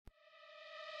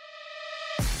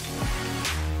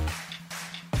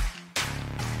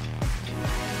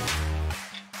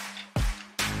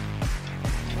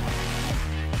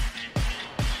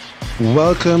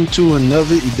Welcome to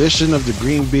another edition of the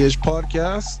GreenBaje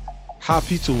podcast.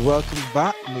 Happy to welcome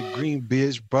back my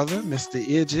GreenBaje brother, Mr.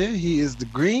 Ajay. He is the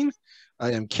green.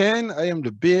 I am Ken. I am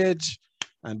the beige.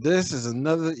 And this is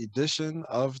another edition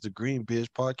of the GreenBaje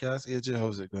podcast. Ajay,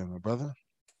 how's it going, my brother?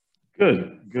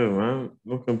 Good, man.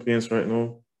 No complaints right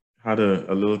now. Had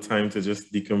a little time to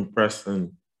just decompress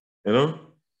and,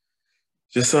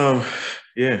 just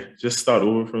just start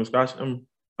over from scratch. I'm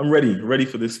ready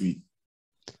for this week.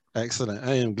 Excellent.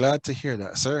 I am glad to hear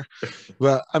that, sir.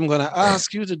 Well, I'm going to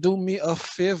ask you to do me a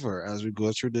favor as we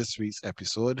go through this week's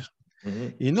episode.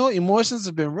 Emotions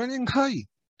have been running high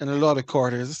in a lot of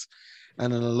quarters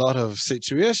and in a lot of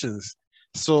situations.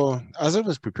 So as I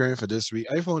was preparing for this week,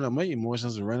 I found that my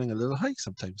emotions are running a little high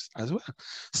sometimes as well.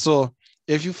 So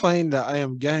if you find that I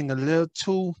am getting a little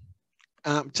too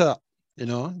amped up,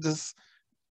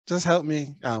 just help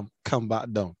me come back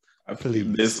down.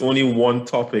 Please. There's only one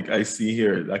topic I see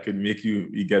here that could make you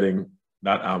be getting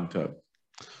that amped up.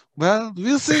 Well,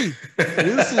 we'll see.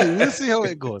 We'll see how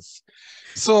it goes.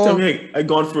 So tell me, I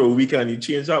gone for a week and you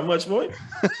changed that much, boy?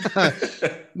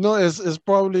 No, it's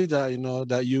probably that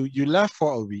that you left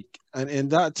for a week, and in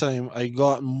that time I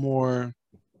got more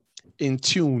in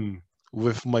tune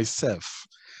with myself.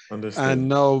 Understood. And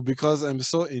now because I'm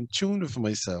so in tune with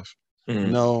myself,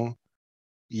 now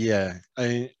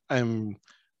I'm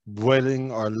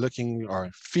dwelling or looking or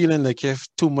feeling like if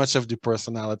too much of the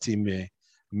personality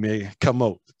may come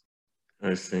out.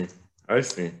 I see.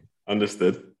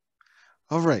 Understood.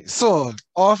 All right. So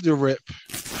off the rip,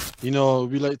 we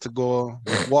like to go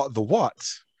walk the what.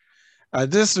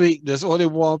 And this week, there's only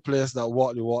one place that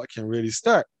walk the what can really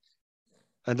start.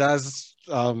 And that's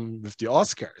with the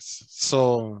Oscars.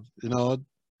 So,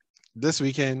 this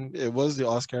weekend, it was the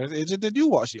Oscars. AJ, did you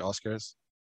watch the Oscars?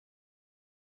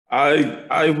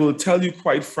 I will tell you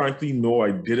quite frankly, no,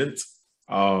 I didn't.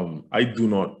 I do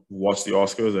not watch the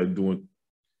Oscars.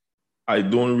 I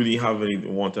don't really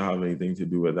want to have anything to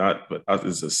do with that, but that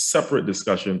is a separate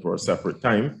discussion for a separate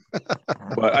time.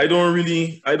 But I don't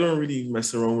really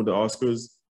mess around with the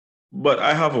Oscars. But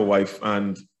I have a wife,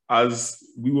 and as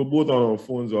we were both on our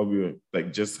phones while we were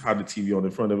just had the TV on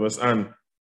in front of us, and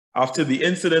after the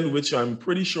incident, which I'm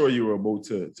pretty sure you were about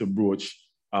to broach,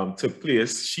 took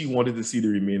place, she wanted to see the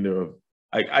remainder of.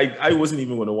 I wasn't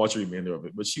even going to watch the remainder of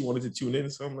it, but she wanted to tune in,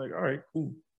 so I'm like, all right,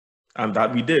 cool. And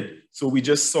that we did. So we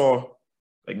just saw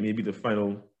maybe the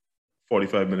final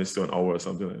 45 minutes to an hour or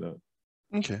something like that.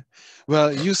 Okay.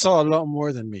 Well, you saw a lot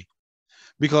more than me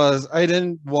because I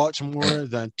didn't watch more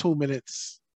than 2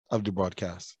 minutes of the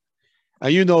broadcast.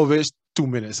 And you know which 2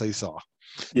 minutes I saw.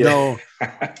 Yeah. Now,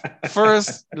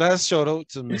 first, let's shout out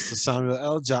to Mr. Samuel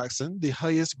L. Jackson, the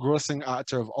highest grossing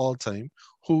actor of all time,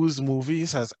 whose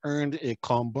movies has earned a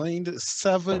combined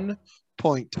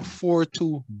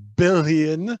 $7.42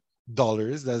 billion.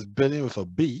 That's billion with a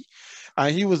B.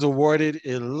 And he was awarded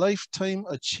a Lifetime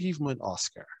Achievement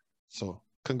Oscar. So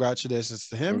congratulations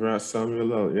to him. Congrats,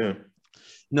 Samuel L. Yeah.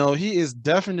 No, he is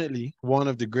definitely one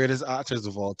of the greatest actors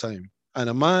of all time. And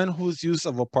a man whose use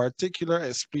of a particular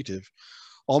expletive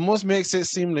almost makes it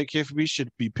seem like if we should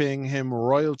be paying him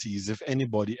royalties if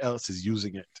anybody else is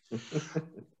using it.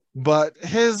 But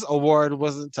his award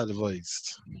wasn't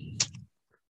televised.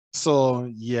 So,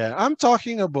 yeah, I'm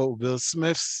talking about Will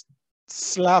Smith's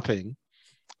slapping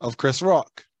of Chris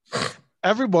Rock.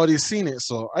 Everybody's seen it,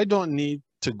 so I don't need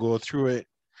to go through it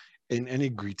in any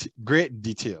great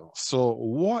detail. So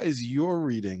what is your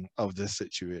reading of this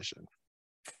situation?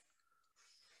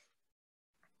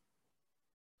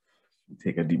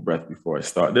 Take a deep breath before I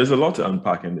start. There's a lot to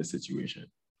unpack in this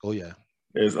situation. Oh, yeah.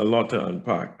 There's a lot to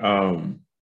unpack.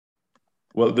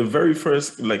 Well, the very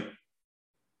first, the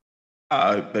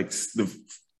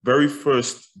very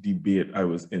first debate I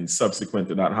was in subsequent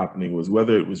to that happening was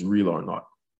whether it was real or not.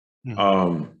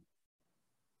 Mm-hmm.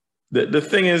 The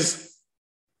thing is,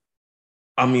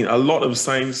 a lot of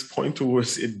signs point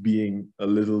towards it being a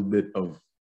little bit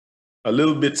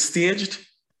staged,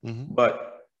 but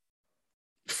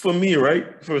for me,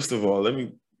 right, first of all,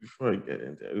 before I get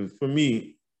into it, for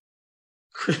me,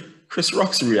 Chris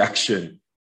Rock's reaction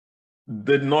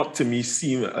did not to me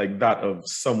seem like that of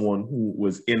someone who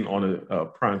was in on a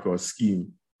prank or a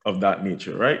scheme of that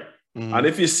nature, right? Mm-hmm. And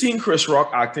if you're seeing Chris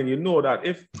Rock acting, you know that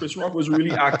if Chris Rock was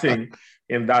really acting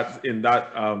in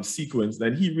that sequence,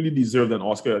 then he really deserved an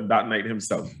Oscar that night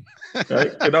himself,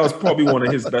 right? And that was probably one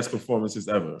of his best performances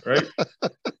ever, right?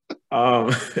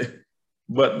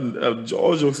 But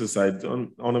all jokes aside,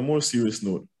 on a more serious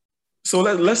note, so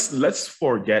let's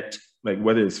forget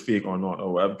whether it's fake or not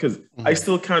or whatever, because I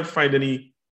still can't find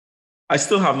I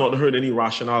still have not heard any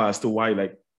rationale as to why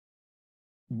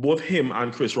both him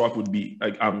and Chris Rock would be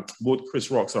like both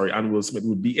Chris Rock, sorry, and Will Smith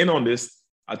would be in on this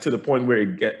to the point where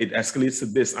it escalates to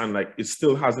this, and like it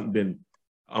still hasn't been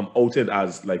outed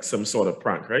as like some sort of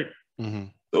prank, right? Mm-hmm.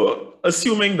 So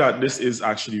assuming that this is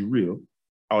actually real,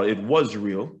 or it was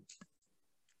real.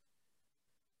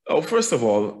 Oh, first of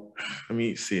all, let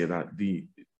me say that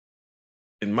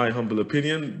in my humble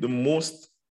opinion, the most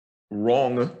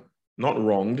wrong, not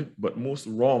wronged, but most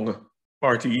wrong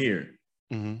party here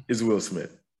is Will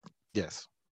Smith. Yes.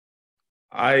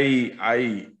 I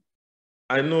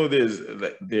know that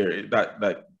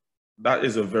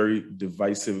is a very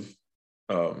divisive.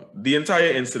 The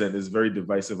entire incident is very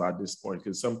divisive at this point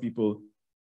because some people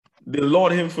they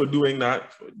laud him for doing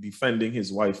that, for defending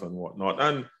his wife and whatnot.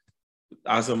 And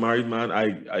as a married man,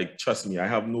 I trust me, I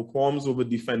have no qualms over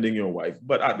defending your wife.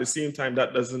 But at the same time,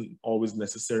 that doesn't always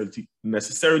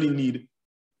necessarily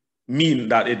mean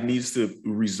that it needs to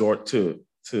resort to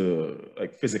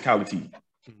like physicality.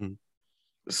 Mm-hmm.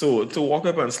 So to walk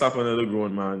up and slap another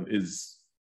grown man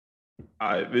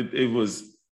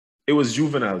it was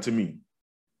juvenile to me.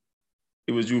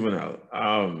 It was juvenile.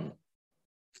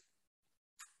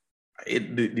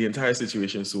 The entire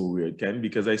situation is so weird, Ken,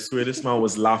 because I swear this man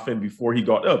was laughing before he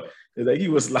got up. It's like he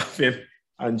was laughing,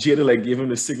 and Jada like gave him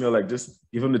the signal, like just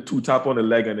give him the 2 tap on the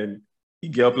leg, and then he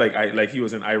get up like he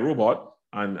was an iRobot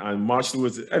and marched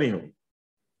towards it. Anyhow,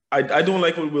 I don't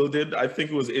like what Will did. I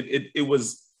think it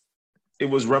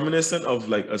was reminiscent of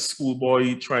like a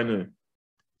schoolboy trying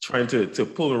to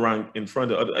pull a rank in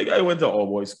front of other. Like I went to all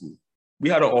boys school. We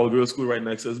had an all-girls school right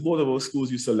next to us. Both of our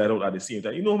schools used to let out at the same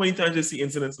time. You know how many times you see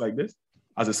incidents like this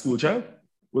as a school child?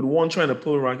 With one trying to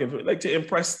pull a rank, like to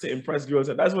impress girls.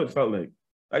 And that's what it felt like.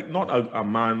 Like not a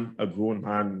man, a grown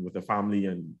man with a family,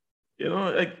 and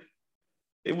like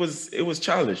it was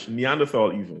childish,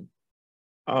 Neanderthal even.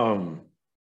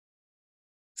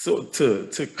 So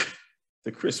to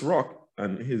Chris Rock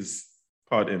and his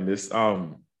part in this,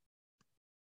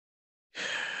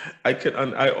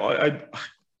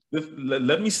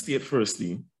 let me state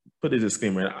firstly, put a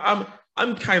disclaimer.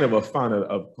 I'm kind of a fan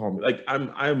of comedy. Like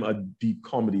I'm a deep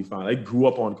comedy fan. I grew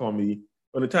up on comedy.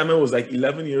 By the time I was like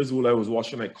 11 years old, I was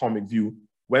watching like Comic View.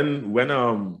 When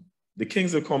the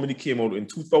Kings of Comedy came out in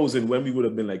 2000, when we would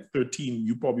have been like 13,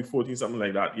 you probably 14, something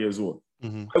like that, years old.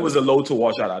 Mm-hmm. I was allowed to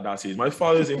watch that at that age. My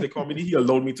father's into comedy. He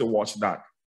allowed me to watch that.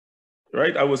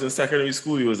 Right? I was in secondary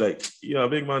school. He was like, yeah,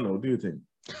 big man, no, do your thing.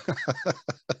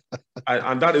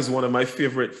 And that is one of my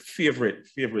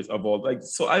favorites of all. Like,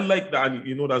 so I like that.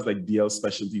 And that's like DL's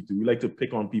specialty too. We like to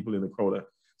pick on people in the crowd.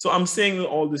 So I'm saying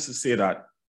all this to say that,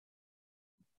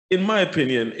 in my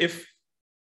opinion, if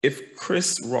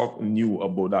Chris Rock knew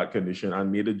about that condition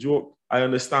and made a joke, I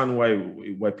understand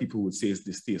why people would say it's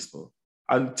distasteful.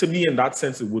 And to me, in that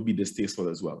sense, it would be distasteful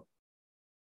as well.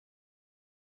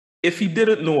 If he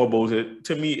didn't know about it,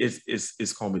 to me,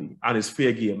 it's comedy and it's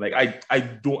fair game. Like I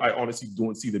honestly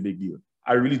don't see the big deal.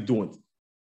 I really don't.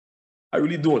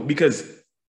 Because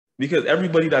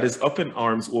everybody that is up in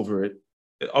arms over it,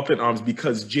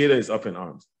 because Jada is up in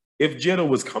arms. If Jada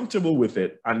was comfortable with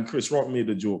it and Chris Rock made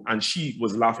a joke and she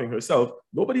was laughing herself,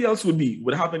 nobody else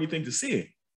would have anything to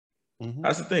say. Mm-hmm.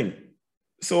 That's the thing.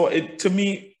 So to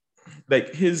me,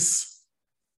 like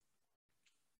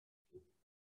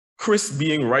Chris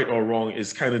being right or wrong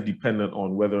is kind of dependent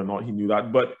on whether or not he knew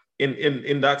that. But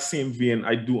in that same vein,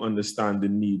 I do understand the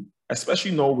need,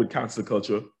 especially now with cancel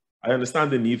culture, I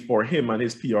understand the need for him and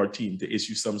his PR team to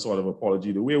issue some sort of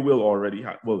apology. The way Will already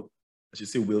had, well, I should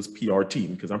say Will's PR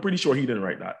team, because I'm pretty sure he didn't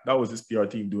write that. That was his PR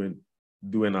team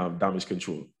doing damage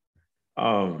control.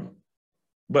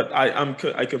 But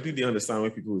I completely understand why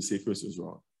people would say Chris was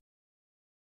wrong.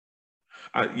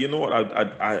 You know what?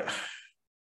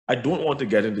 I don't want to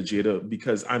get into Jada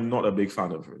because I'm not a big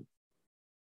fan of her.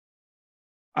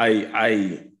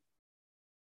 I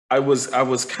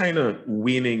was kind of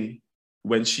waning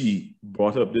when she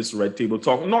brought up this red table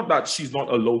talk. Not that she's not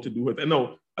allowed to do it. And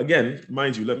no, again,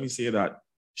 mind you, let me say that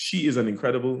she is an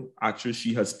incredible actress.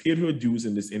 She has paid her dues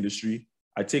in this industry.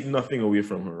 I take nothing away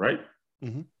from her, right?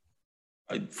 Mm-hmm.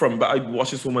 I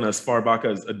watched this woman as far back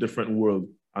as A Different World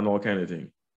and all kind of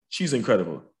thing. She's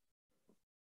incredible.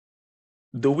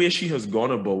 The way she has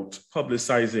gone about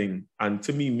publicizing and,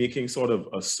 to me, making sort of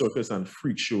a circus and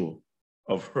freak show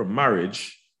of her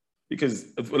marriage,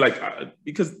 because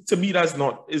to me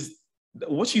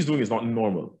what she's doing is not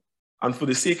normal. And for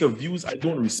the sake of views, I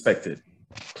don't respect it.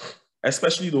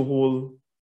 Especially the whole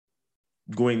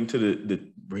going to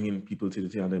the bringing people to the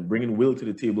table and then bringing Will to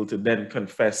the table to then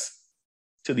confess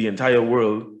to the entire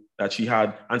world that she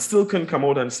had, and still couldn't come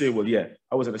out and say, well, yeah,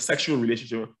 I was in a sexual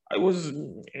relationship. I was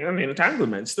in an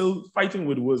entanglement, still fighting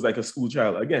with words like a school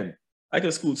child. Again, like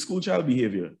a school child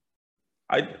behavior.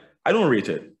 I don't rate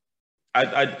it.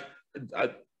 I'm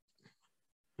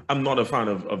not a fan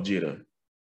of Jada.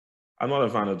 I'm not a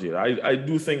fan of Jada. I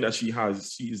do think that she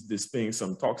is displaying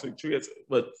some toxic traits,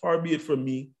 but far be it from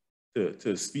me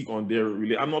to speak on their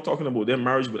relationship. I'm not talking about their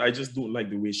marriage, but I just don't like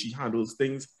the way she handles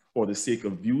things for the sake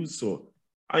of views. So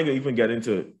I ain't gonna even get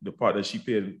into the part that she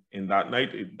played in that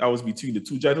night. That was between the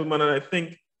two gentlemen, and I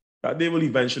think that they will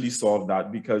eventually solve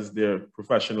that because they're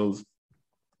professionals.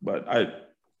 But I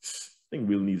think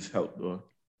Will needs help, though.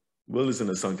 Will is in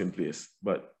a sunken place.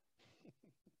 But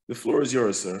the floor is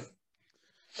yours, sir.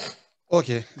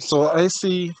 Okay, so I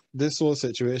see this whole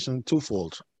situation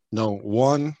twofold. No,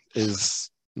 one is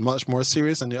much more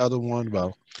serious, and the other one,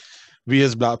 well, we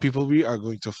as Black people, we are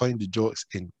going to find the jokes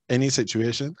in any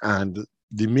situation, and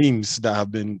the memes that have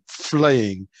been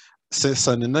flying since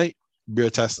Sunday night bear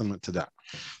testament to that.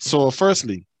 So,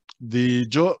 firstly, the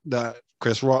joke that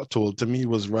Chris Rock told to me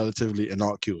was relatively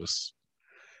innocuous,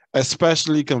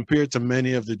 especially compared to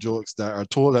many of the jokes that are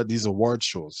told at these award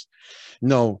shows.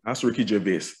 No, that's Ricky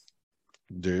Gervais.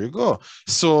 There you go.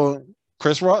 So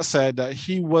Chris Rock said that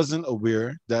he wasn't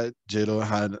aware that Jada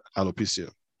had alopecia,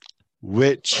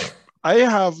 which I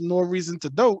have no reason to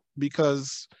doubt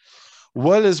because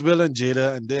Will is Will and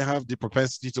Jada, and they have the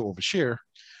propensity to overshare.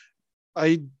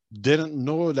 I didn't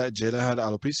know that Jada had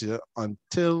alopecia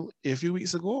until a few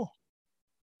weeks ago.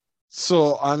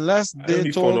 So unless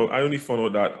they I only found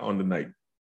out that on the night.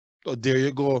 Oh, there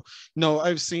you go. No,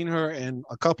 I've seen her in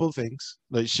a couple things.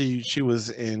 Like she was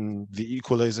in The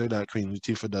Equalizer that Queen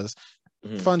Latifah does.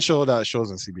 Fun show that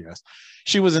shows on CBS.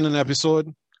 She was in an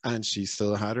episode and she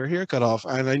still had her hair cut off.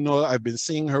 And I know I've been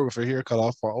seeing her with her hair cut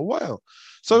off for a while.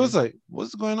 So I was like,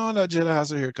 what's going on that Jada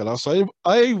has her hair cut off? So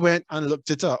I went and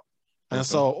looked it up and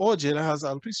saw, oh, Jada has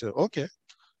alopecia. Okay.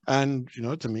 And,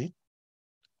 to me,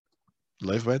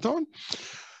 life went on.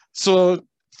 So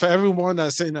for everyone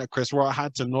that's saying that Chris Rock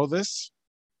had to know this,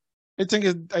 I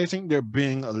think they're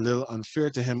being a little unfair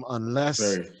to him unless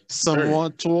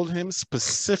someone told him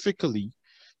specifically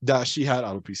that she had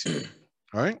alopecia.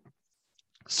 All right.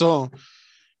 So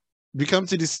we come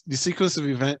to the sequence of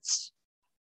events,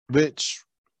 which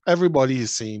everybody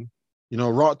has seen.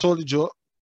 Rock told the joke.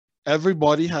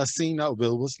 Everybody has seen that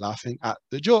Will was laughing at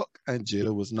the joke and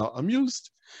Jada was not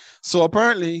amused. So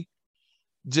apparently,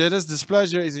 Jada's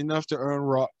displeasure is enough to earn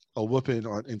Rock a whooping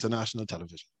on international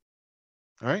television.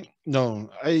 All right. No,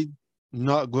 I'm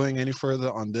not going any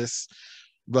further on this.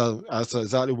 Well, as to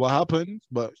exactly what happened,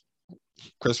 but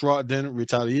Chris Rock didn't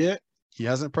retaliate. He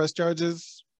hasn't pressed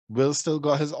charges. Will still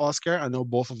got his Oscar. I know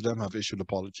both of them have issued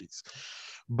apologies.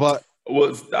 But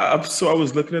so I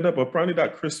was looking it up. Apparently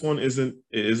that Chris one isn't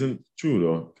true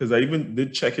though, because I even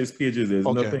did check his pages. There's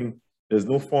nothing. There's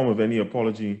no form of any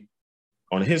apology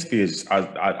on his page.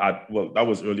 Well, that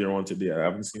was earlier on today. I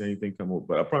haven't seen anything come up,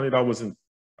 but apparently that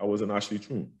wasn't actually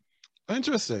true.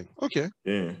 Interesting. Okay.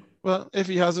 Yeah. Well, if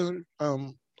he hasn't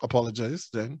apologized,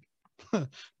 then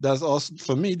that's also,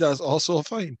 for me, that's also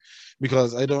fine,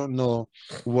 because I don't know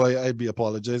why I'd be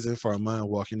apologizing for a man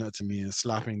walking up to me and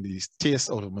slapping the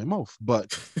taste out of my mouth,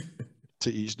 but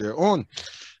to each their own.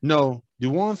 No, the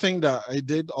one thing that I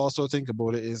did also think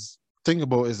about is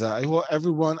that I hope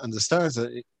everyone understands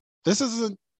that this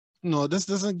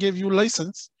doesn't give you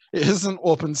license. It isn't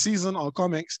open season or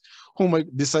comics who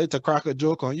might decide to crack a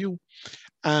joke on you.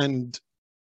 And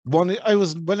when I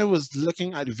was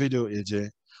looking at the video, AJ,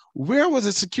 where was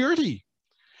the security?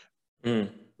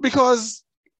 Because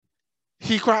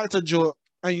he cracked a joke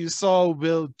and you saw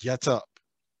Will get up.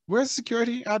 Where's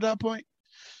security at that point?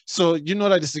 So you know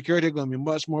that the security are going to be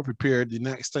much more prepared the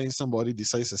next time somebody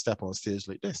decides to step on stage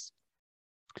like this.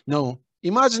 No,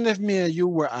 imagine if me and you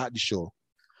were at the show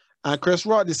and Chris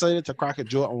Rock decided to crack a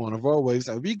joke on one of our wives,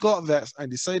 and we got vexed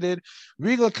and decided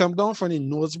we're going to come down from the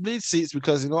nosebleed seats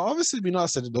because, obviously we're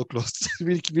not sitting those close.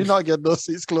 We're not getting those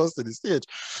seats close to the stage.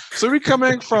 So we're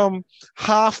coming from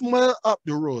half mile up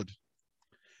the road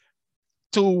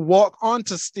to walk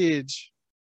onto stage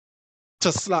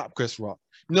to slap Chris Rock.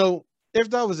 Now, if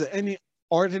that was any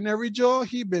ordinary Joe,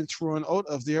 he'd been thrown out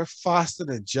of there faster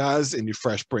than Jazz in the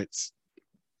Fresh Prince.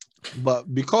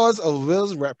 But because of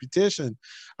Will's reputation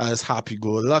as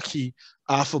happy-go-lucky,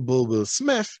 affable Will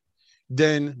Smith,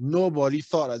 then nobody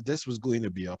thought that this was going to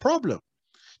be a problem.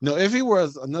 Now, if he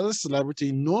was another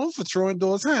celebrity known for throwing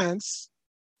those hands,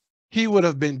 he would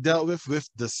have been dealt with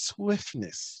the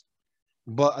swiftness.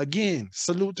 But again,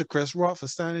 salute to Chris Rock for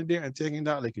standing there and taking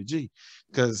that like a G.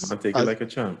 Because I take it like a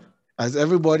champ. As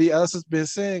everybody else has been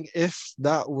saying, if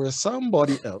that were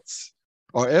somebody else,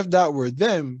 or if that were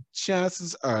them,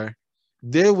 chances are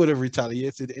they would have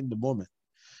retaliated in the moment.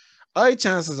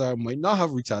 Chances are, might not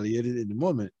have retaliated in the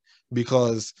moment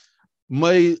because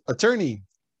my attorney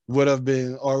would have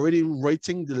been already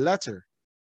writing the letter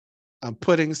and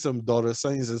putting some dollar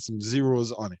signs and some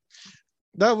zeros on it.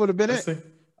 That would have been it.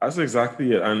 That's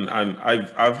exactly it. And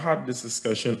I've had this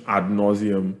discussion ad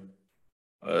nauseum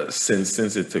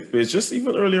since it took place, just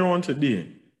even earlier on today.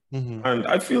 Mm-hmm. And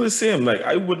I feel the same. Like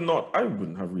I wouldn't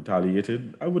have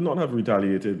retaliated. I would not have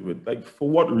retaliated with, like, for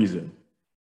what reason?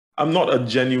 I'm not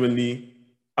genuinely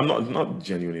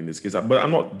in this case, but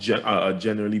I'm not a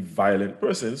generally violent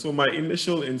person. So my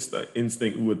initial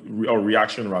instinct or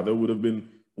reaction rather would have been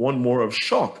one more of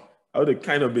shock. I would have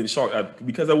kind of been shocked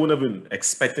because I wouldn't have been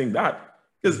expecting that.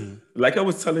 Because like I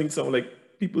was telling some,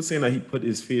 like, people saying that he put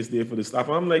his face there for the slap.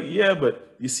 And I'm like, yeah,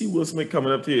 but you see Will Smith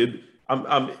coming up to you.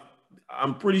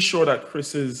 I'm pretty sure that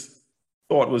Chris's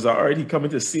thought was, all right, he coming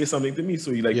to say something to me.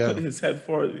 So he put his head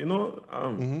forward, you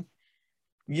know?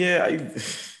 Yeah,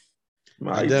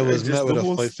 that was met with a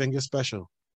 5-finger special.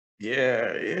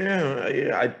 Yeah.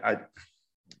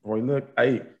 Look, I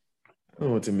don't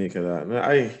know what to make of that.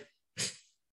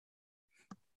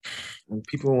 When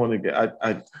people want to get,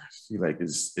 I feel like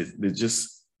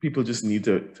people just need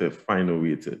to find a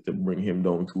way to bring him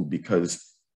down too,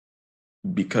 because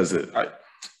this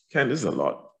is a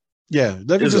lot. Yeah,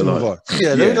 let me just move on.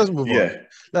 Yeah, let me just move on.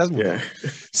 Let's move on.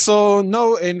 So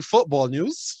now in football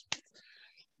news,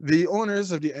 the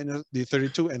owners of the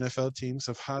 32 NFL teams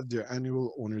have had their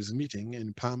annual owners meeting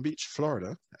in Palm Beach,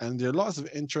 Florida, and there are lots of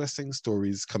interesting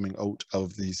stories coming out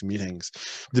of these meetings.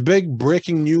 The big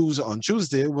breaking news on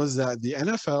Tuesday was that the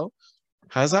NFL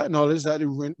has acknowledged that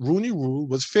the Rooney Rule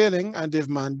was failing, and they've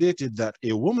mandated that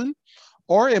a woman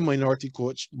or a minority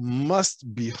coach must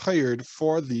be hired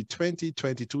for the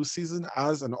 2022 season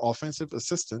as an offensive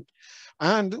assistant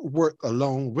and work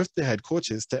along with the head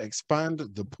coaches to expand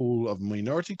the pool of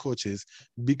minority coaches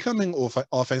becoming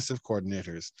offensive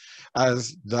coordinators,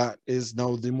 as that is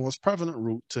now the most prevalent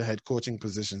route to head coaching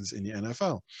positions in the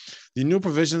NFL. The new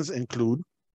provisions include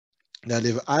that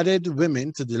they've added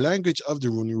women to the language of the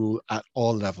Rooney Rule at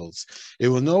all levels. It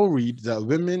will now read that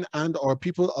women and or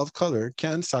people of color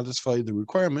can satisfy the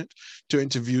requirement to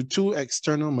interview 2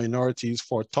 external minorities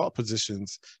for top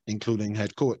positions, including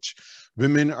head coach.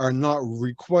 Women are not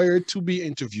required to be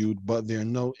interviewed, but they are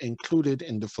now included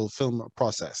in the fulfillment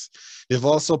process. They've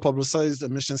also publicized a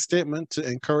mission statement to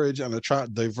encourage and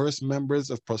attract diverse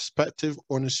members of prospective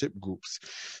ownership groups.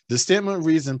 The statement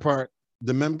reads in part,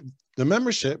 the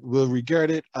membership will regard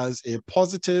it as a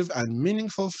positive and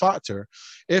meaningful factor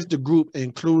if the group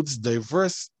includes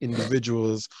diverse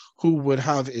individuals who would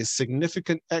have a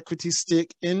significant equity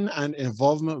stake in and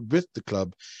involvement with the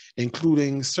club,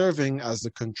 including serving as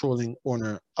the controlling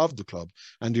owner of the club.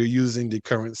 And they're using the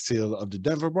current sale of the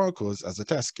Denver Broncos as a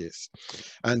test case.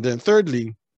 And then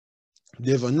thirdly,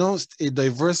 they've announced a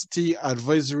diversity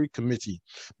advisory committee,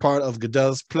 part of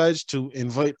Goodell's pledge to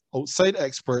invite outside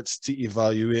experts to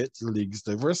evaluate the league's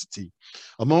diversity.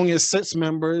 Among its 6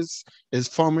 members is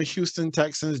former Houston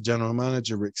Texans general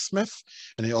manager Rick Smith,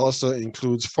 and it also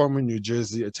includes former New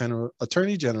Jersey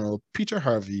Attorney General Peter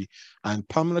Harvey and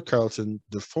Pamela Carlton,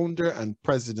 the founder and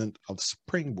president of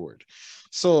Springboard.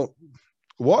 So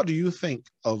what do you think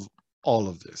of all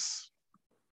of this?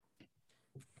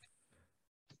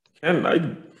 And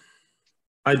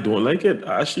I don't like it.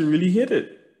 I actually really hate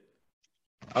it.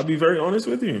 I'll be very honest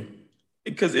with you,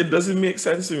 because it doesn't make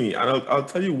sense to me, and I'll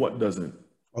tell you what doesn't.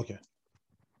 Okay.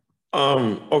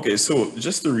 Okay. So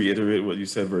just to reiterate what you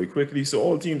said very quickly, so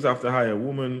all teams have to hire a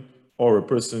woman or a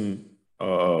person,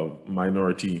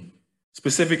 minority,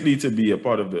 specifically to be a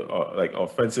part of the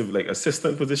offensive,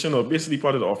 assistant position, or basically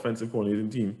part of the offensive coordinating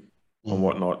team and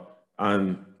whatnot.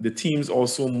 And the teams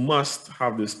also must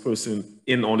have this person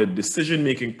in on the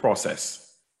decision-making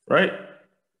process, right?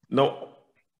 Now,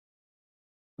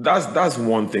 that's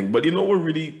one thing. But you know what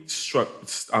really stuck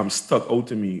out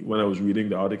to me when I was reading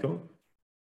the article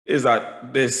is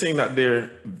that they're saying that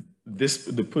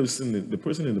the person in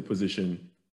the position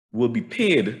will be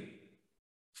paid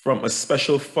from a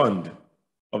special fund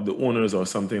of the owners or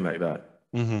something like that.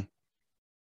 Mm-hmm.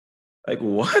 Like,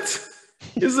 what?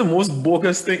 It's the most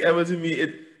bogus thing ever to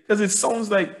me. Because it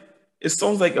sounds like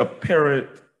a parent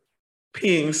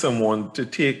paying someone to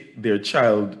take their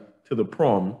child to the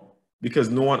prom because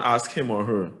no one asked him or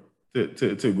her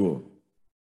to go.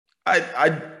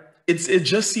 It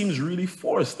just seems really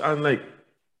forced, and like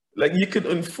you can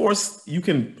enforce,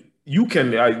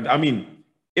 I mean,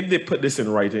 if they put this in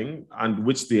writing, and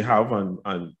which they have,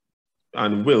 and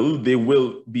and they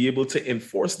will be able to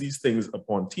enforce these things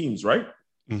upon teams, right?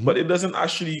 Mm-hmm. But it doesn't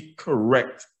actually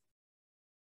correct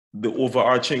the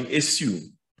overarching issue.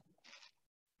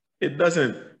 It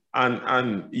doesn't.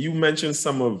 And you mentioned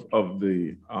some of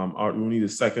the Art Rooney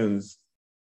II's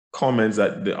comments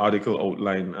that the article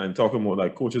outlined, and talking about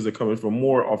like coaches are coming from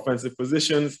more offensive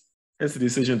positions, hence the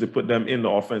decision to put them in the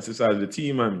offensive side of the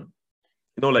team, and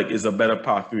like is a better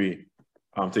pathway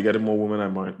to getting more women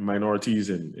and minorities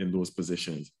in those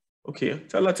positions. Okay,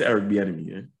 tell that to Eric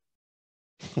Bieniemy.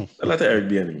 Tell that to Eric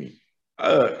Bieniemy.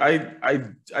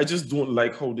 I just don't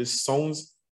like how this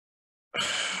sounds.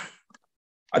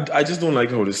 I just don't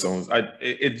like how this sounds.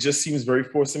 It just seems very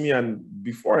forced to me. And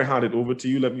before I hand it over to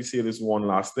you, let me say this one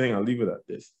last thing. I'll leave it at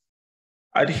this.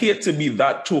 I'd hate to be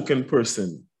that token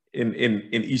person in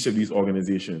each of these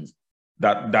organizations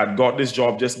that got this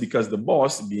job just because the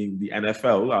boss, being the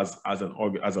NFL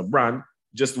as a brand,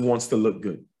 just wants to look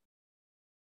good.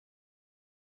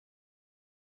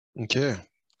 Okay.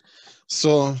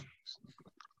 So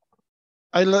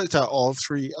I looked at all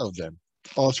three of them,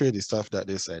 all three of the stuff that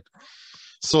they said.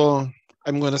 So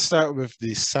I'm going to start with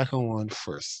the second one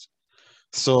first.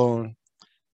 So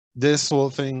this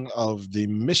whole thing of the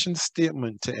mission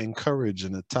statement to encourage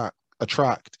and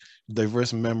attract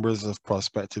diverse members of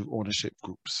prospective ownership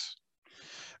groups.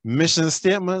 Mission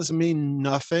statements mean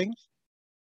nothing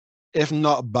if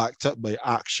not backed up by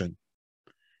action.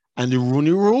 And the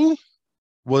Rooney Rule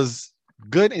was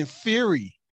good in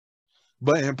theory,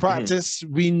 but in practice,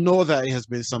 we know that it has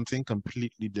been something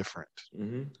completely different.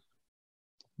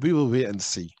 We will wait and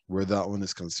see where that one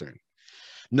is concerned.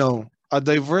 Now, a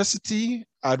diversity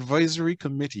advisory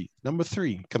committee, number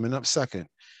 3, coming up second,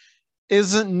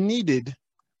 isn't needed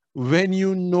when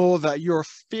you know that you're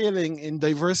failing in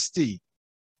diversity.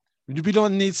 We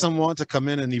don't need someone to come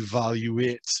in and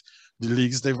evaluate the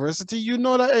league's diversity. You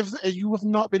know that if you have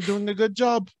not been doing a good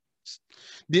job.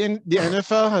 The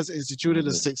NFL has instituted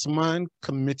a 6-man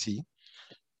committee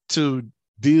to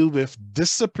deal with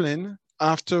discipline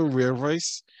after rare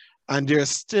rice, and they're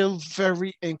still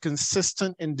very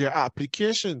inconsistent in their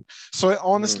application. So I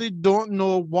honestly don't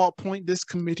know what point this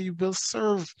committee will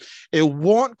serve. It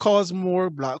won't cause more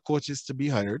Black coaches to be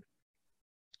hired.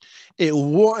 It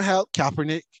won't help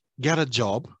Kaepernick get a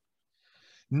job,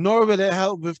 nor will it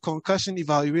help with concussion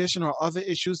evaluation or other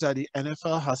issues that the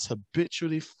NFL has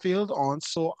habitually failed on.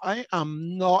 So I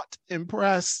am not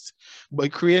impressed by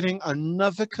creating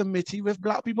another committee with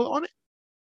Black people on it.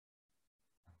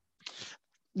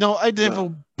 No, I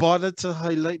never bothered to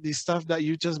highlight the stuff that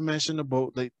you just mentioned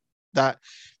about, like, that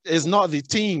it's not the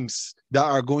teams that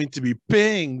are going to be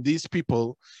paying these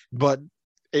people, but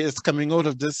it's coming out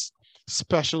of this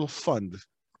special fund.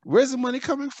 Where's the money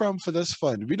coming from for this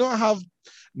fund? We don't have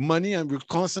money, and we're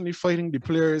constantly fighting the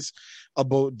players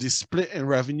about the split in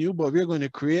revenue, but we're going to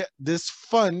create this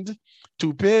fund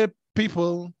to pay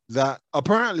people that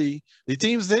apparently the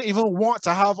teams didn't even want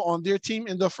to have on their team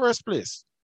in the first place.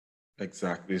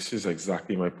 Exactly. This is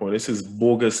exactly my point. This is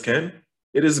bogus, Ken.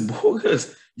 It is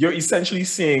bogus. You're essentially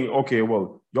saying, okay,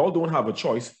 well, y'all don't have a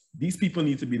choice. These people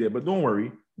need to be there, but don't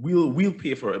worry, we'll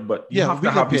pay for it. But you have to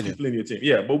have these people in your team.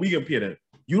 Yeah, but we can pay them.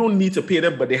 You don't need to pay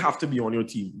them, but they have to be on your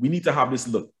team. We need to have this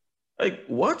look. Like,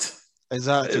 what?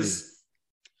 Exactly.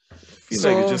 I feel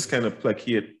like it just kind of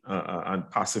placate and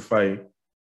pacify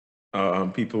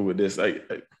people with this. I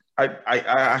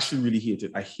actually really hate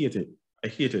it. I hate it. I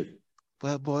hate it.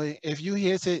 Well, boy, if you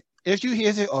hate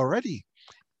it already,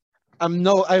 I've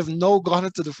no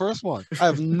gotten to the first one.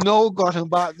 I've no gotten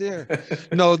back there.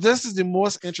 No, this is the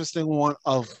most interesting one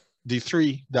of the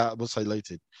 3 that was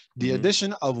highlighted. The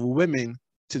addition of women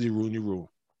to the Rooney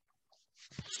Rule.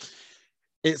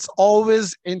 It's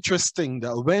always interesting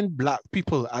that when Black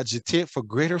people agitate for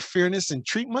greater fairness in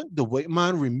treatment, the white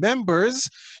man remembers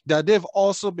that they've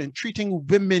also been treating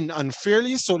women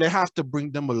unfairly, so they have to bring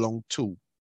them along too.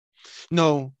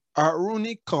 Now, Art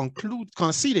Rooney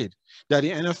conceded that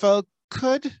the NFL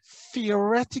could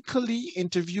theoretically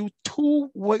interview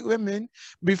 2 white women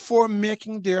before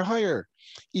making their hire,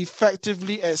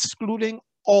 effectively excluding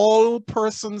all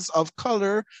persons of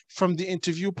color from the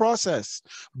interview process.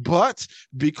 But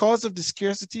because of the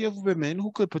scarcity of women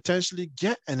who could potentially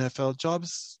get NFL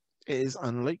jobs, it is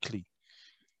unlikely.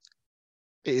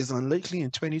 It is unlikely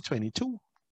in 2022.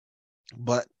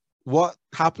 But what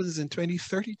happens in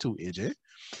 2032, AJ?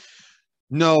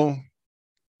 No,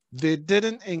 they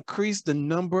didn't increase the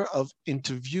number of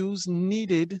interviews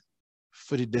needed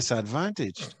for the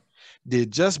disadvantaged. They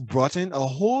just brought in a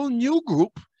whole new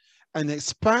group and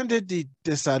expanded the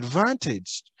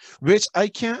disadvantaged, which I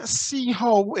can't see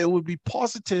how it would be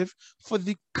positive for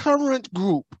the current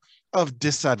group of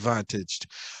disadvantaged.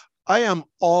 I am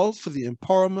all for the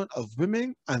empowerment of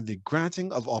women and the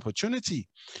granting of opportunity.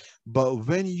 But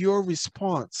when your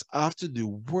response after the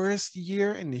worst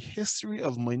year in the history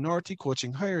of minority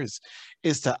coaching hires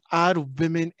is to add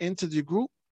women into the group,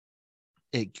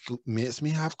 it makes me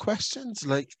have questions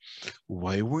like,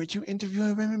 why weren't you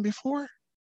interviewing women before?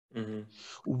 Mm-hmm.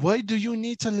 Why do you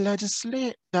need to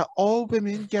legislate that all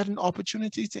women get an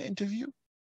opportunity to interview?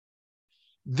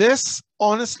 This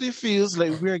honestly feels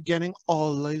like we're getting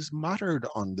all lives mattered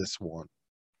on this one.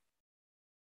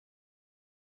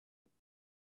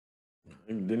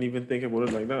 I didn't even think about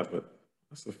it like that, but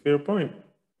that's a fair point.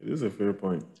 It is a fair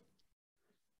point.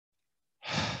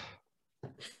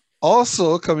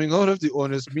 Also, coming out of the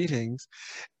owners' meetings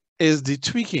is the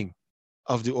tweaking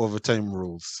of the overtime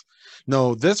rules.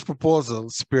 Now, this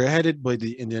proposal, spearheaded by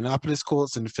the Indianapolis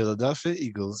Colts and Philadelphia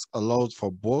Eagles, allowed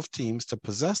for both teams to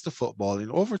possess the football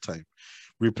in overtime,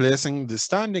 replacing the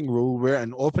standing rule where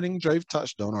an opening drive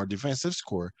touchdown or defensive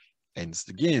score ends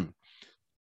the game.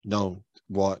 Now,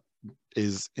 what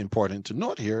is important to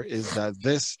note here is that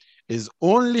this is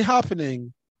only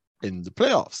happening in the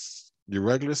playoffs. The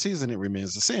regular season, it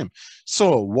remains the same.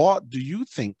 So, what do you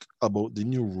think about the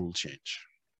new rule change?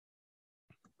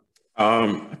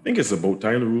 I think it's about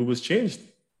time the rule was changed.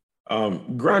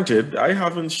 Granted, I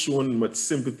haven't shown much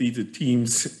sympathy to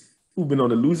teams who've been on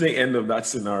the losing end of that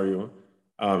scenario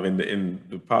in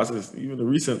the past, even the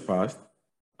recent past.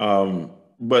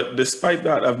 But despite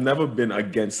that, I've never been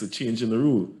against the change in the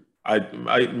rule.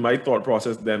 My thought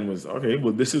process then was, okay,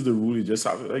 well, this is the rule. You just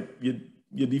have like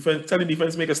your defense, tell your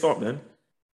defense make a stop then.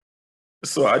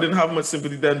 So I didn't have much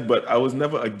sympathy then, but I was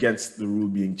never against the rule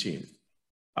being changed.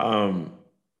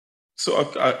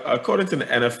 So according to the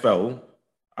NFL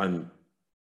and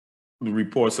the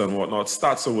reports and whatnot,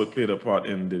 stats are what played a part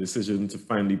in the decision to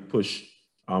finally push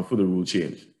for the rule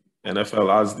change.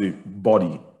 NFL as the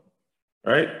body,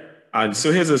 right? And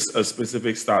so here's a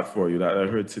specific stat for you that I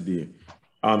heard today.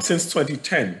 Since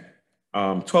 2010,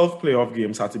 12 playoff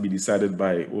games had to be decided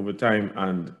by overtime,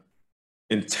 and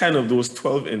in 10 of those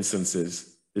 12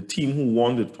 instances, the team who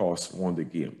won the toss won the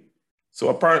game. So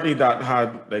apparently that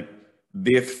had like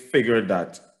they figured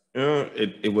that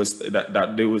it was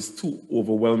that there was too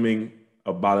overwhelming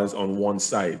a balance on one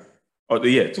side, or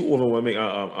too overwhelming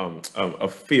a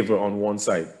favor on one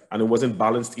side, and it wasn't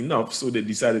balanced enough, so they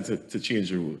decided to change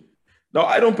the rule. Now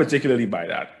I don't particularly buy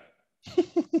that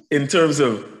in terms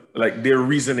of like their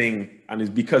reasoning, and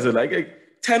it's because of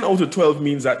like 10 out of 12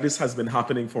 means that this has been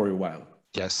happening for a while.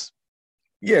 Yes.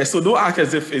 Yeah, so don't act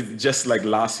as if it's just like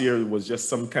last year it was just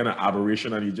some kind of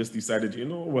aberration and you just decided,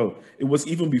 well, it was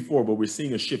even before, but we're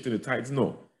seeing a shift in the tides.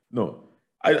 No,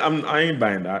 I ain't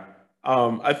buying that.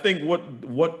 I think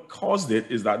what caused it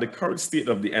is that the current state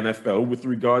of the NFL with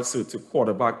regards to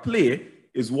quarterback play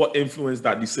is what influenced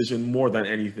that decision more than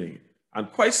anything. And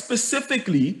quite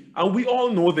specifically, and we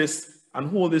all know this and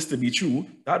hold this to be true,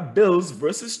 that Bills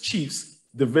versus Chiefs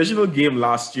divisional game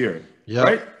last year, Yep.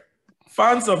 right?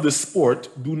 Fans of the sport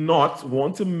do not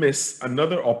want to miss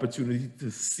another opportunity to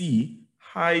see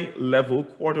high-level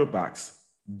quarterbacks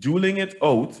dueling it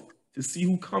out to see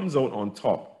who comes out on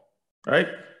top, right?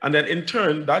 And then in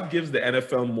turn, that gives the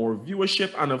NFL more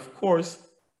viewership, and of course,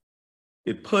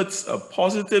 it puts a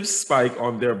positive spike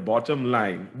on their bottom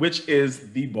line, which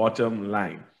is the bottom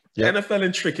line. Yep. The NFL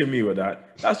ain't tricking me with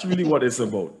that. That's really what it's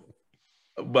about.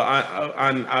 But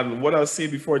and what I'll say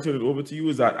before I turn it over to you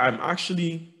is that I'm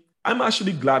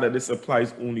actually glad that this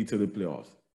applies only to the playoffs.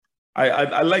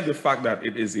 I like the fact that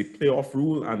it is a playoff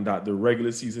rule and that the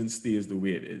regular season stays the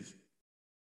way it is.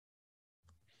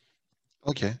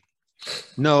 Okay.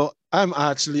 No, I'm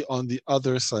actually on the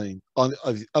other side, on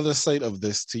the other side of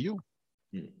this to you.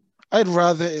 I'd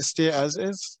rather it stay as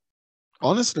is,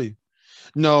 honestly.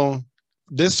 No,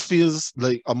 this feels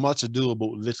like a much ado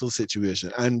about little situation.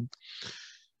 And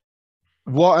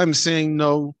what I'm saying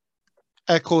now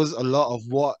echoes a lot of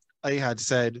what I had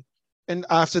said. And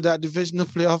after that divisional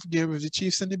playoff game with the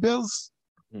Chiefs and the Bills,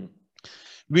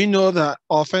 we know that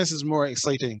offense is more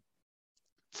exciting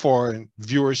for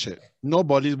viewership.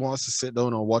 Nobody wants to sit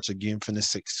down and watch a game finish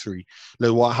 6-3.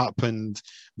 Like what happened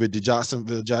with the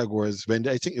Jacksonville Jaguars when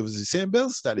I think it was the same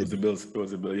Bills that it was the Bills. It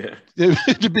was the Bills, yeah.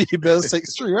 The Bills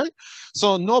 6-3, right?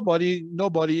 So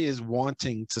nobody is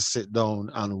wanting to sit down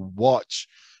and watch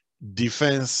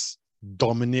defense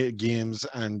dominate games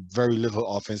and very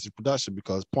little offensive production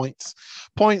because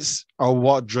points are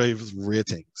what drives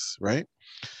ratings, right?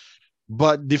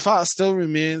 But the fact still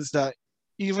remains that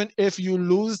even if you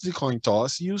lose the coin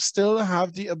toss, you still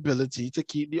have the ability to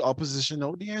keep the opposition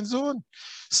out the end zone.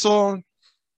 So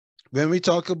when we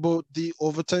talk about the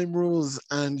overtime rules,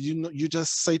 and you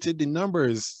just cited the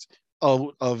numbers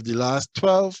of the last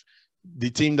 12, the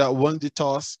team that won the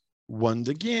toss won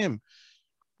the game.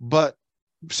 But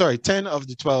sorry, 10 of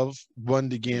the 12 won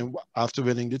the game after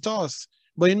winning the toss.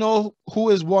 But you know who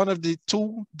is one of the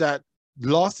two that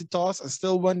lost the toss and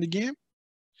still won the game?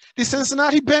 The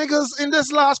Cincinnati Bengals in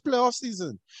this last playoff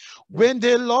season. When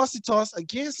they lost the toss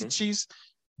against the Chiefs,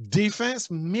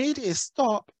 defense made a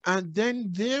stop and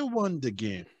then they won the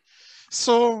game.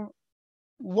 So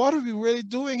what are we really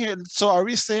doing here? So are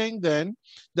we saying then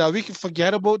that we can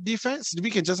forget about defense?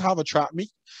 We can just have a trap meet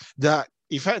that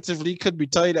effectively could be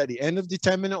tied at the end of the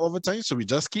 10-minute overtime. So we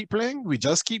just keep playing, we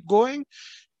just keep going.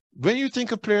 When you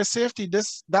think of player safety,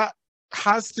 that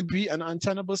has to be an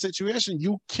untenable situation.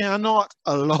 You cannot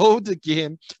allow the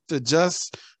game to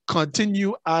just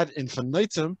continue ad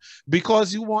infinitum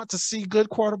because you want to see good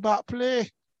quarterback play.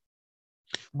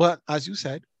 But as you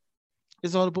said,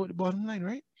 it's all about the bottom line,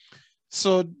 right?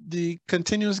 So the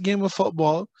continuous game of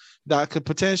football that could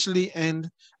potentially end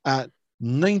at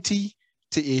 90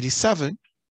 to 87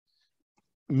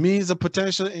 means a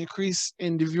potential increase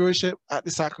in the viewership at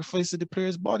the sacrifice of the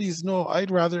players' bodies. No,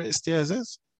 I'd rather it stay as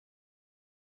is.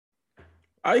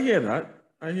 I hear that.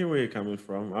 I hear where you're coming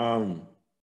from.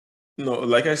 No,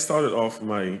 like I started off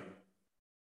my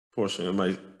portion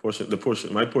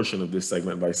of this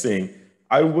segment by saying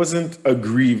I wasn't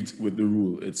aggrieved with the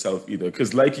rule itself either.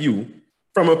 Because like you,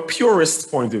 from a purist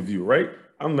point of view, right?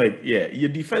 I'm like, yeah, your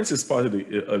defense is part of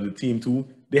the team too.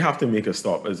 They have to make a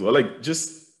stop as well. Like,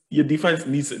 just your defense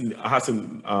has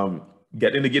to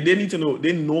get in the game. They need to know.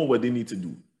 They know what they need to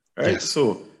do, right? Yes.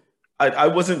 So I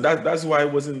wasn't. That's why I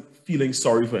wasn't feeling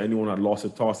sorry for anyone that lost a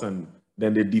toss and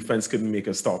then the defense couldn't make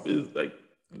a stop. It's like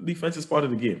defense is part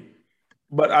of the game.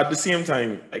 But at the same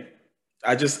time, like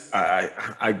I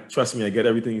trust me, I get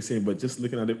everything you're saying, but just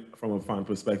looking at it from a fan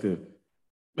perspective,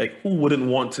 like who wouldn't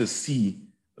want to see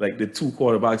like the two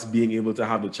quarterbacks being able to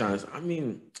have the chance? I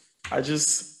mean, I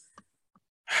just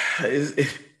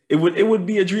it would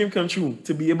be a dream come true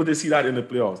to be able to see that in the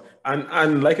playoffs.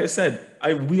 And like I said,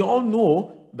 we all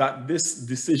know that this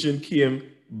decision came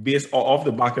based off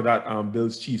the back of that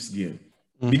Bills Chiefs game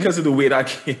because of the way that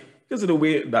came, because of the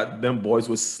way that them boys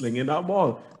was slinging that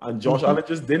ball, and Josh Allen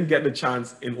just didn't get the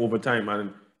chance in overtime,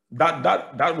 and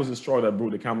that was the straw that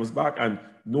broke the camel's back. And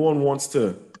no one wants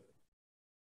to.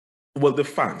 Well, the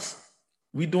fans,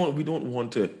 we don't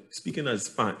want to. Speaking as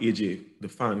fan, AJ, the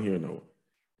fan here now,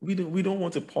 we don't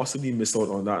want to possibly miss out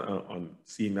on that on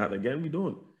seeing that again. We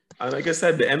don't. And like I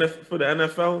said, for the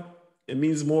NFL, it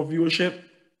means more viewership.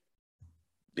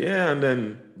 Yeah, and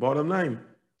then bottom line,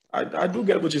 I do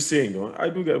get what you're saying, though. I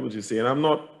do get what you're saying. I'm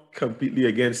not completely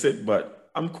against it, but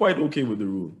I'm quite okay with the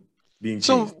rule being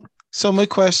changed. So my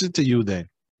question to you then,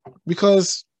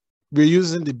 because we're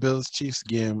using the Bills Chiefs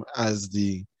game as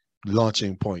the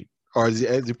launching point or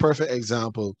the perfect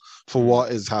example for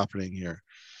what is happening here.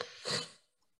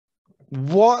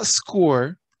 What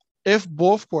score, if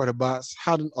both quarterbacks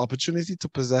had an opportunity to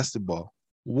possess the ball,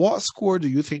 what score do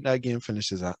you think that game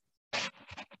finishes at?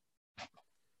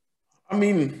 I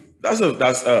mean, that's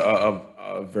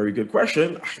a very good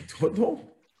question. I don't know.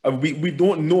 We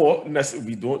don't know.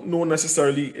 We don't know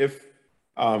necessarily if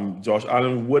Josh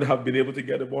Allen would have been able to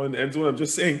get the ball in the end zone. I'm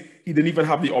just saying he didn't even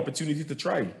have the opportunity to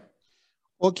try.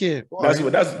 Okay,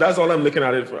 that's all I'm looking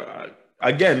at it for.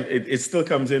 Again, it still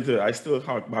comes into. I still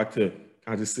hark back to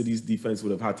Kansas City's defense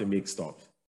would have had to make stops.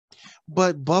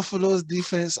 But Buffalo's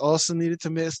defense also needed to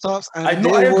make stops, and I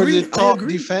know. they I were agree. the top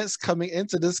defense coming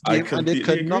into this game, and they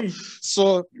could not.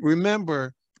 So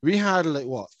remember, we had like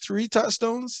what 3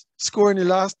 touchdowns scored in the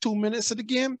last 2 minutes of the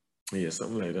game. Yeah,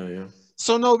 something like that. Yeah.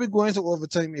 So now we're going to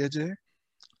overtime, AJ,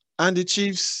 and the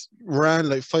Chiefs ran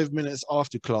like 5 minutes off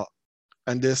the clock,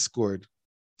 and they scored.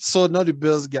 So now the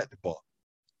Bills get the ball.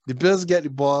 The Bills get the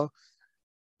ball.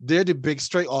 They're the big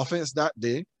straight offense that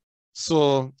day.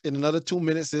 So in another 2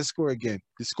 minutes, they score again.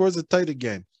 The scores are tight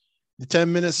again. The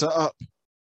 10 minutes are up.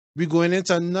 We're going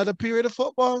into another period of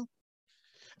football.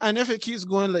 And if it keeps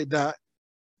going like that,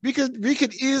 we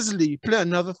could easily play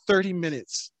another 30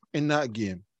 minutes in that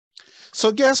game.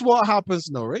 So guess what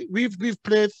happens now, right? We've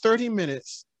played 30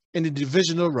 minutes in the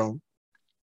divisional round.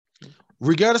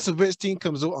 Regardless of which team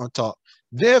comes out on top,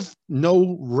 they've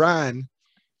now ran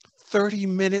 30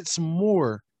 minutes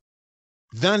more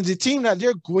than the team that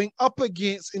they're going up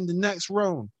against in the next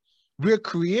round. We're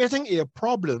creating a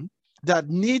problem that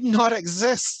need not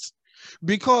exist,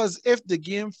 because if the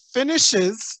game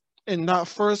finishes in that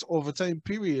first overtime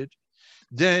period,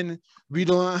 then we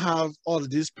don't have all of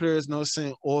these players now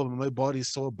saying, oh, my body's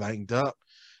so banged up.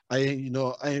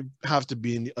 I have to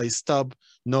be in the ice tub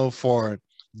now for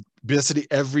basically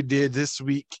every day this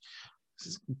week.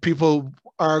 People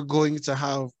are going to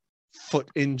have foot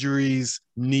injuries,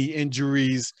 knee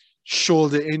injuries,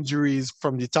 shoulder injuries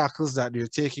from the tackles that they're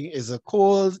taking. Is a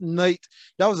cold night.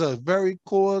 That was a very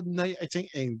cold night, I think,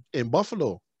 in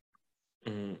Buffalo.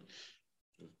 Mm-hmm.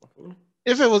 Buffalo?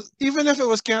 Even if it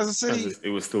was Kansas City, it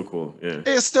was still cold. Yeah.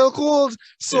 it's still cold.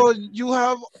 So Yeah. you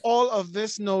have all of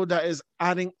this now that is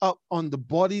adding up on the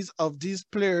bodies of these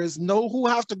players now who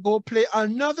have to go play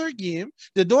another game.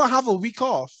 They don't have a week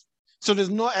off. So there's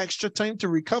no extra time to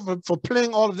recover for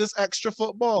playing all of this extra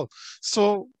football.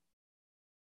 So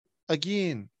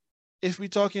again, if we're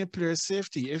talking player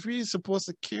safety, if we're supposed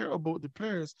to care about the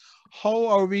players, how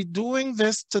are we doing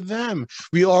this to them?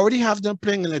 We already have them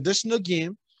playing an additional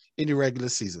game in the regular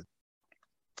season.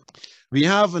 We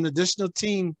have an additional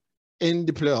team in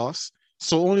the playoffs,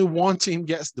 so only one team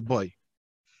gets the bye.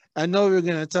 And now we're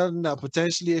going to tell them that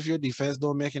potentially if your defense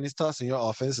don't make any starts and your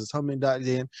offense is humming that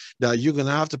in, that you're going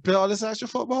to have to play all this extra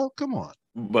football? Come on.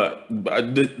 But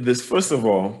this, first of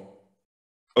all,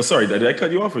 oh, sorry, did I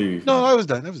cut you off or you? No, I was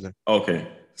done. Okay.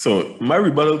 So my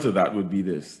rebuttal to that would be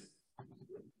this.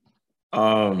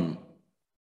 The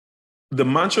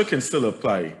mantra can still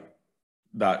apply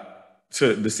that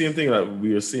to the same thing that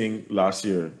we were seeing last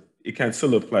year. It can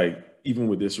still apply even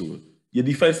with this rule. Your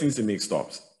defense needs to make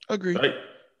stops. Agree. Right?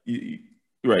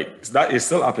 Right. So that is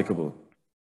still applicable.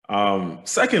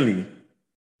 Secondly,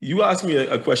 you asked me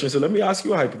a question, so let me ask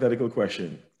you a hypothetical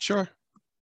question. Sure.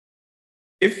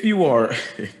 If you are,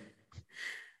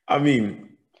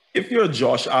 if you're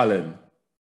Josh Allen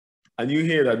and you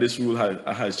hear that this rule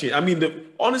has changed,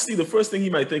 honestly, the first thing he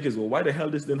might think is, well, why the hell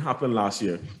this didn't happen last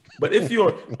year? But if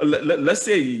you're, let's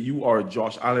say you are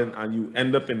Josh Allen and you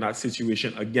end up in that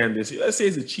situation again this year, let's say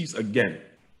it's the Chiefs again,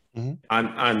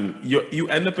 and you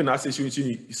end up in that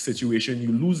situation,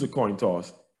 you lose the coin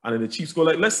toss, and then the Chiefs go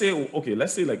let's say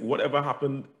whatever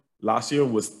happened last year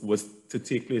was to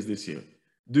take place this year.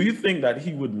 Do you think that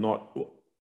he would not?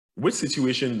 Which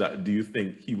situation do you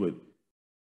think he would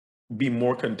be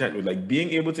more content with, like being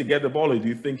able to get the ball, or do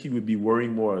you think he would be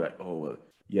worrying more like, oh well,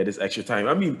 yeah, this extra time?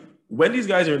 When these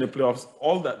guys are in the playoffs,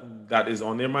 all that is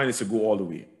on their mind is to go all the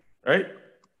way, right?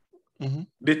 Mm-hmm.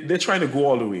 They're trying to go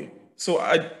all the way. So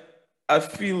I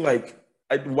feel like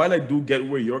while I do get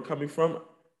where you're coming from,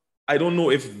 I don't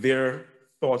know if their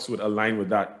thoughts would align with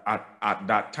that at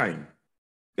that time.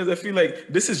 Because I feel like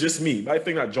this is just me. I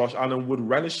think that Josh Allen would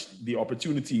relish the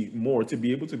opportunity more to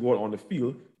be able to go out on the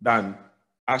field than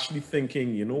actually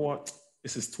thinking, you know what,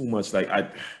 this is too much.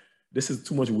 This is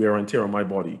too much wear and tear on my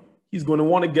body. He's going to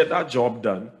want to get that job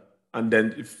done and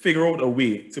then figure out a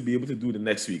way to be able to do the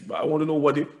next week. But I want to know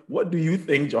what do you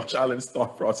think Josh Allen's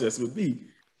thought process would be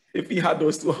if he had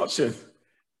those two options?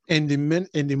 In the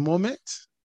moment,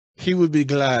 he would be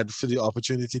glad for the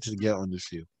opportunity to get on the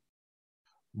field.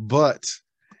 But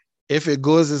if it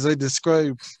goes as I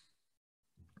described,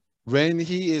 when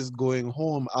he is going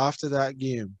home after that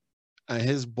game and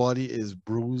his body is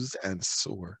bruised and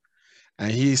sore,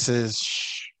 and he says,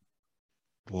 "Shh,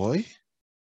 boy,"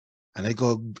 and I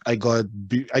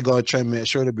gotta try and make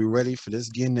sure to be ready for this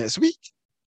game next week.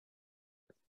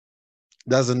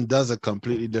 That's a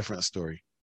completely different story.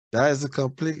 That is a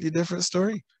completely different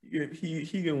story.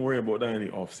 He can worry about that in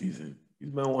the off season. He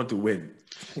might want to win.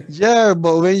 Yeah,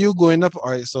 but when you're going up,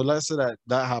 all right, so let's say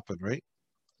that happened, right?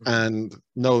 And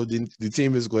no, the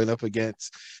team is going up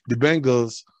against the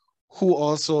Bengals, who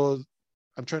also,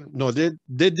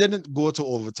 they didn't go to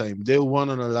overtime. They won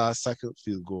on the last second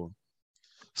field goal.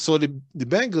 So the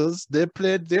Bengals, they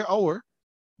played their hour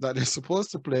that they're supposed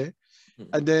to play,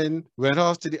 and then went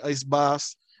off to the ice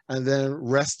baths, and then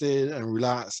rested and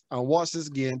relaxed and watched this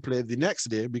game play the next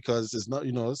day, because it's not,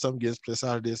 some games play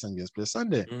Saturday, some games play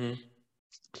Sunday. Mm-hmm.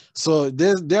 So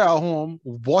they're at home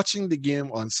watching the game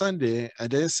on Sunday,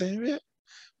 and they're saying, yeah,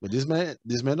 but this man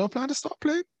don't plan to stop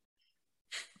playing.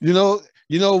 You know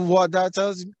what that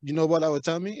tells you? You know what that would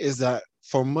tell me is that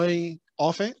for my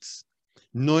offense,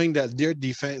 knowing that their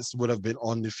defense would have been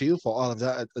on the field for all of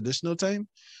that additional time,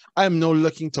 I'm now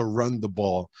looking to run the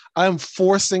ball. I'm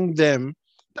forcing them.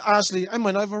 Actually, I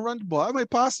might not even run the ball. I might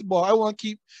pass the ball. I want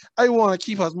to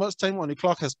keep as much time on the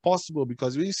clock as possible,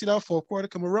 because when you see that fourth quarter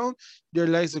come around, their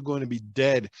legs are going to be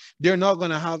dead. They're not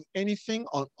going to have anything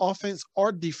on offense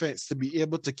or defense to be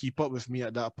able to keep up with me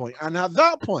at that point. And at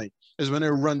that point is when I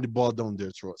run the ball down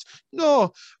their throats.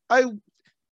 No, there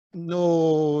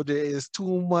is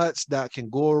too much that can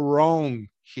go wrong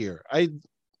here. I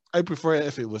prefer it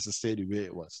if it was to stay the way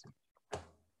it was.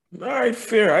 All right,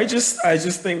 fair. I just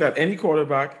think that any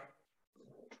quarterback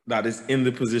that is in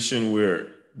the position where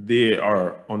they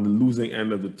are on the losing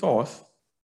end of the toss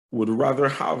would rather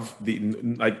have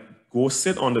go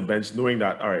sit on the bench knowing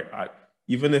that, all right,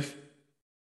 even if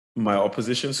my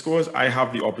opposition scores, I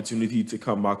have the opportunity to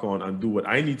come back on and do what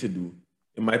I need to do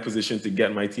in my position to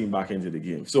get my team back into the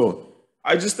game. So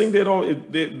I just think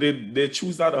they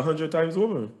choose that 100 times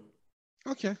over.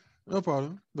 Okay, no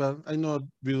problem. Well, I know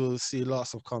we will see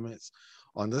lots of comments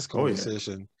on this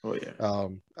conversation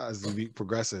as the week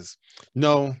progresses.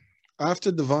 Now,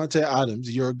 after Devontae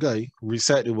Adams, your guy,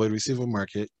 reset the wide receiver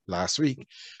market last week,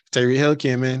 Tyreek Hill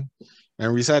came in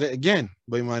and reset it again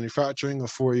by manufacturing a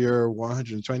 4-year,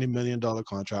 $120 million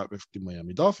contract with the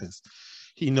Miami Dolphins.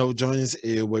 He now joins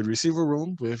a wide receiver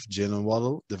room with Jalen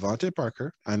Waddle, Devontae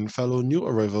Parker, and fellow new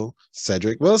arrival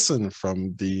Cedric Wilson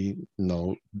from the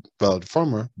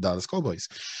former Dallas Cowboys.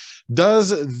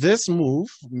 Does this move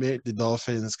make the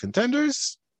Dolphins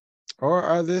contenders, or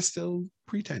are they still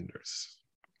pretenders?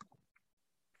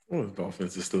 Oh, the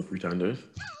Dolphins are still pretenders.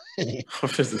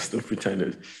 Dolphins are still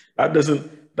pretenders.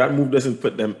 That move doesn't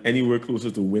put them anywhere closer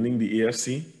to winning the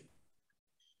AFC.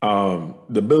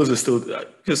 The Bills are still,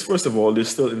 because first of all, they're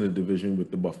still in the division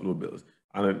with the Buffalo Bills.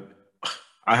 And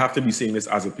I have to be saying this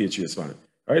as a Patriots fan,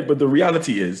 right? But the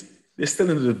reality is they're still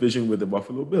in the division with the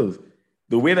Buffalo Bills.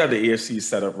 The way that the AFC is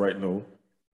set up right now,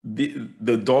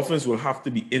 the Dolphins will have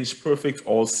to be inch perfect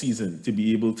all season to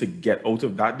be able to get out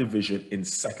of that division in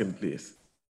second place,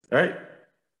 right?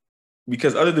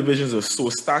 Because other divisions are so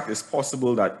stacked, it's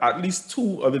possible that at least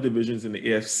 2 other divisions in the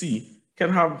AFC can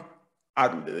have,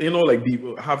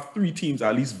 have 3 teams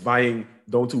at least vying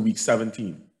down to week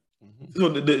 17. Mm-hmm. So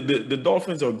the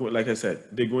Dolphins are going, like I said,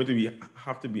 they're going to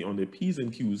have to be on their P's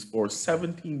and Q's for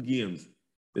 17 games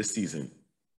this season.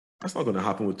 That's not going to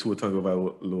happen with Tua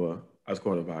Tagovailoa as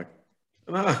quarterback.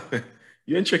 Nah,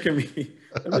 you ain't tricking me.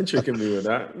 You've been tricking me with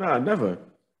that. Nah, never.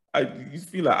 You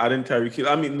feel like adding Tyreek Hill.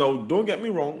 I mean, no, don't get me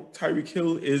wrong. Tyreek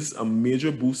Hill is a major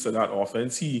boost to that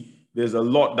offense. There's a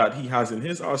lot that he has in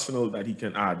his arsenal that he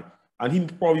can add. And he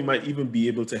probably might even be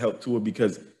able to help Tua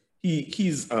because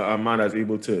he's a man that's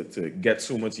able to get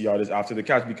so much yardage after the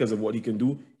catch because of what he can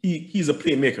do. He's a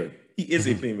playmaker. He is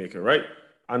a playmaker, right?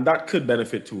 And that could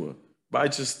benefit Tua. But I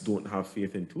just don't have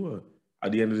faith in Tua.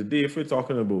 At the end of the day, if we're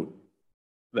talking about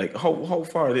like how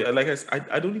far are they, like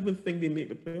I don't even think they make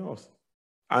the playoffs.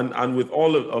 And with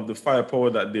all of the firepower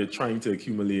that they're trying to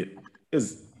accumulate,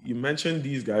 is you mentioned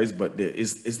these guys, but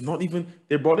it's not even,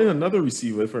 they brought in another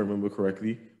receiver, if I remember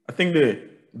correctly. I think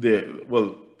they're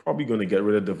probably going to get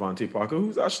rid of Devontae Parker,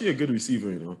 who's actually a good receiver,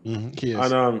 you know. He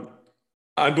is.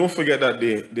 And don't forget that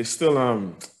they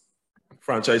still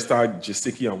franchise tag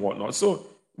Gesicki and whatnot. So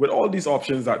with all these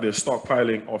options that they're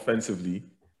stockpiling offensively,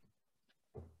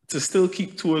 to still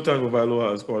keep Tua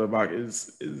Tagovailoa as quarterback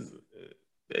is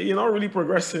you're not really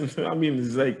progressing. I mean,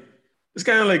 it's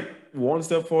kind of like 1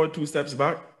 step forward, 2 steps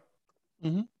back.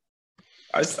 Mm-hmm.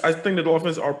 I think the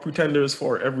Dolphins are pretenders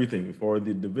for everything, for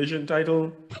the division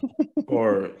title,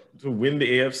 or to win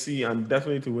the AFC, and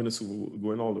definitely to win the Super Bowl.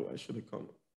 Going all the way, I should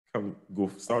have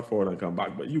go start forward and come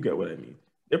back, but you get what I mean.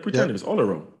 They're pretenders all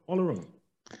around.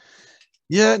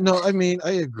 Yeah, no, I mean,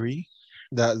 I agree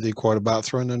that the quarterback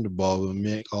throwing on the ball will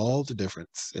make all the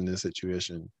difference in this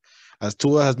situation, as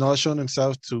Tua has not shown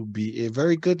himself to be a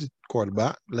very good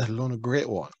quarterback, let alone a great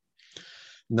one.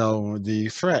 Now, the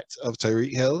threat of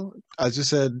Tyreek Hill, as you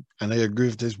said, and I agree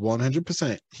with this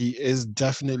 100%, he is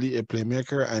definitely a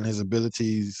playmaker, and his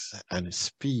abilities and his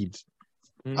speed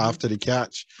after the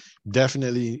catch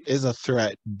definitely is a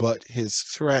threat, but his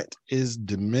threat is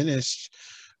diminished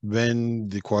when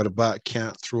the quarterback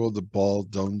can't throw the ball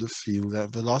down the field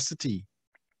at velocity.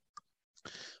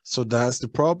 So that's the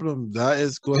problem. That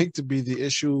is going to be the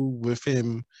issue with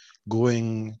him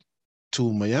going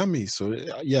to Miami. So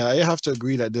yeah, I have to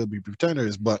agree that they'll be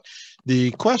pretenders. But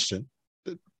the question,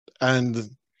 and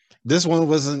this one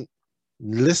wasn't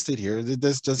listed here,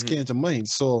 this just came to mind.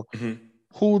 So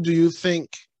who do you think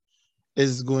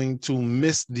is going to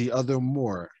miss the other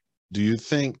more? Do you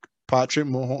think Patrick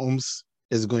Mahomes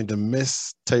is going to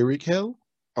miss Tyreek Hill,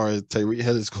 or Tyreek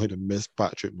Hill is going to miss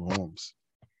Patrick Mahomes?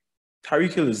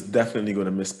 Tyreek Hill is definitely going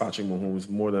to miss Patrick Mahomes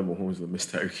more than Mahomes will miss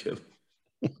Tyreek Hill.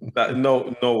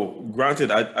 No.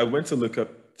 Granted, I went to look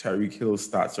up Tyreek Hill's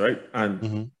stats, right?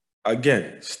 And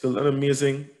again, still an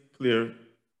amazing player,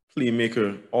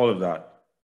 playmaker, all of that.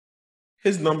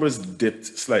 His numbers dipped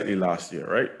slightly last year,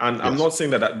 right? And yes. I'm not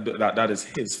saying that is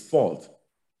his fault,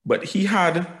 but he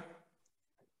had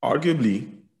arguably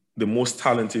the most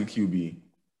talented QB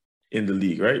in the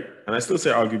league, right? And I still say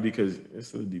arguably because it's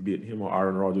still a debate, him or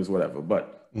Aaron Rodgers, whatever.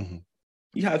 But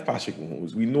he had Patrick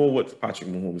Mahomes. We know what Patrick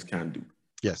Mahomes can do.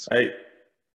 Yes. Right?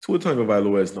 Tua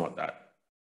Tagovailoa is not that.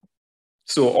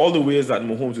 So all the ways that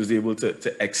Mahomes was able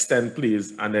to extend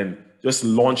plays and then just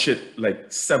launch it like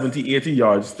 70, 80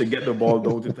 yards to get the ball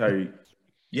down to Tyreek,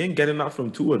 you ain't getting that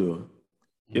from Tua, though.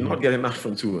 You're not getting that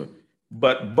from Tua.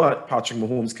 But Patrick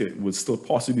Mahomes would still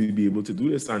possibly be able to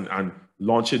do this and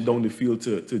launch it down the field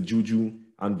to Juju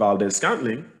and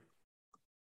Valdez-Scantling.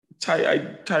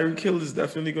 Tyreek Hill is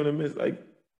definitely going to miss. Like,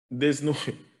 there's no...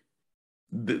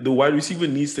 The wide receiver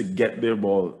needs to get the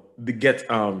ball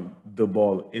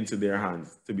into their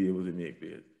hands to be able to make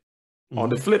plays. On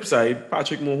the flip side,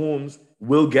 Patrick Mahomes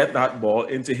will get that ball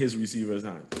into his receiver's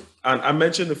hands. And I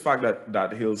mentioned the fact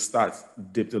that Hill's stats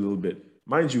dipped a little bit.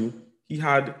 Mind you, he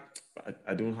had,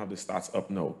 I don't have the stats up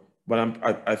now, but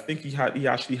I think he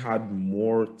actually had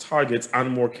more targets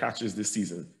and more catches this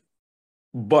season,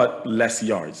 but less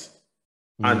yards.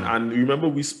 And remember,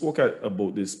 we spoke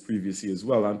about this previously as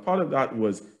well. And part of that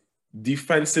was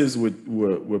defenses were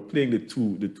playing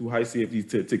the two high safeties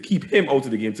to keep him out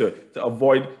of the game, to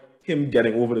avoid him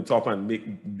getting over the top and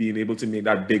being able to make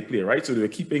that big play, right? So they were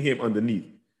keeping him underneath,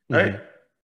 right?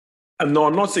 And no,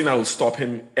 I'm not saying I will stop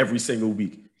him every single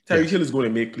week. Tyreek Hill is going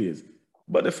to make plays.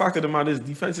 But the fact of the matter is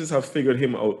defenses have figured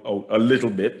him out a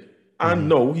little bit. And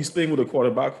no, he's playing with a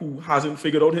quarterback who hasn't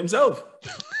figured out himself.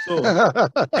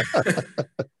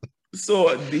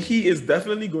 So he is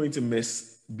definitely going to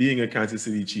miss being a Kansas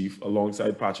City Chief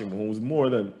alongside Patrick Mahomes more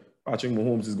than Patrick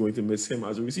Mahomes is going to miss him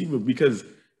as a receiver because,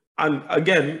 and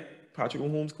again, Patrick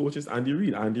Mahomes coaches Andy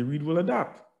Reid. Andy Reid will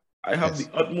adapt. I have the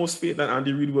utmost faith that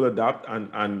Andy Reid will adapt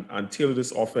and tailor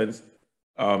this offense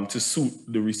to suit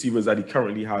the receivers that he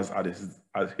currently has at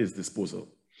his disposal.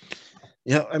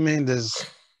 Yeah, I mean,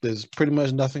 there's pretty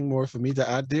much nothing more for me to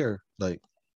add there. Like,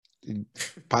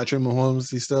 Patrick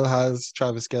Mahomes, he still has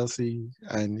Travis Kelce,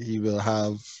 and he will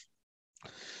have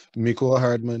Mecole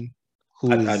Hardman,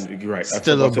 who is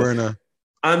still a burner.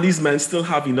 And these men still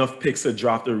have enough picks to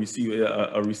draft a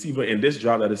receiver in this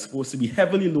draft that is supposed to be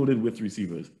heavily loaded with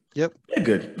receivers. Yep.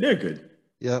 They're good.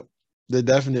 Yep. They're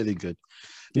definitely good.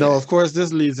 Now, of course,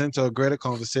 this leads into a greater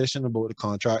conversation about the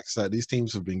contracts that these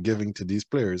teams have been giving to these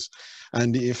players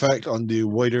and the effect on the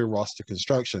wider roster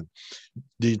construction.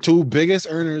 The two biggest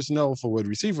earners now for wide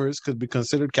receivers could be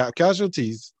considered cap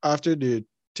casualties after the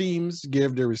teams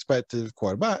gave their respective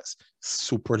quarterbacks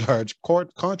super large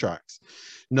contracts.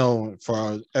 Now,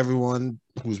 for everyone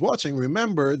who's watching,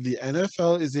 remember the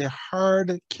NFL is a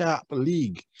hard cap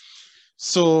league.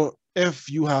 So if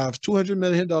you have $200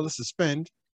 million to spend,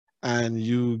 and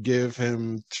you give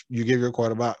your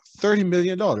quarterback $30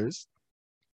 million,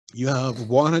 you have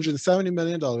 $170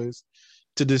 million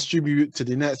to distribute to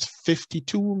the next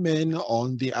 52 men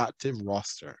on the active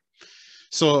roster.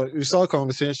 So we saw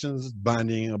conversations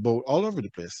bandying about all over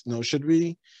the place. Now, should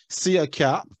we see a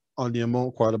cap on the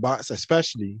amount quarterbacks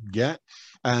especially get?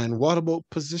 And what about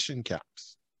position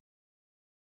caps?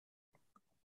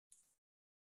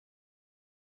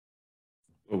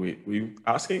 Oh, wait, were you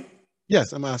asking?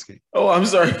 Yes, I'm asking. Oh, I'm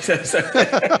sorry.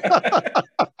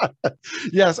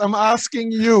 Yes, I'm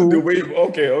asking you.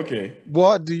 Okay.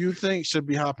 What do you think should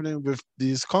be happening with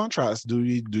these contracts? Do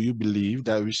you believe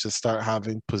that we should start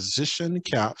having position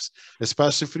caps,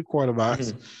 especially for the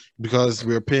quarterbacks, because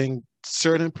we're paying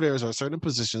certain players or certain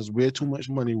positions way too much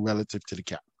money relative to the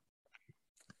cap?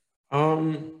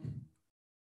 I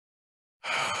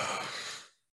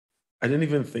didn't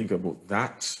even think about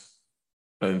that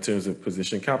in terms of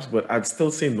position caps, but I'd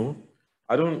still say no.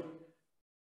 I don't.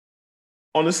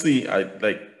 Honestly,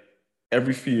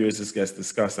 every few years this gets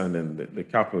discussed, and then the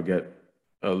cap will get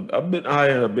a bit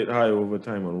higher over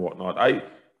time and whatnot.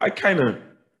 I kind of,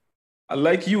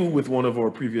 like you with one of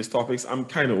our previous topics, I'm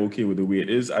kind of okay with the way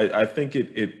it is. I think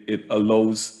it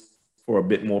allows for a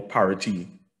bit more parity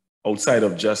outside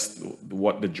of just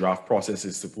what the draft process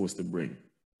is supposed to bring.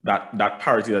 That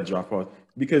parity that draft process,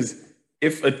 because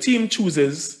if a team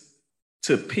chooses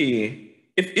to pay,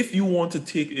 if you want to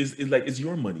take, it's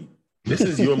your money. This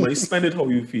is your money. Spend it how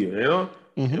you feel.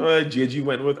 You know, JG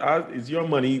went with us. It's your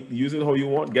money. Use it how you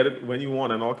want. Get it when you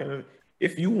want, and all kind of.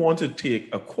 If you want to take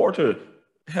a quarter,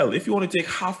 hell, if you want to take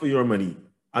half of your money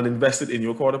and invest it in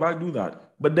your quarterback, do that.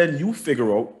 But then you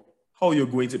figure out how you're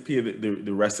going to pay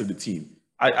the rest of the team.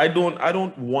 I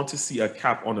don't want to see a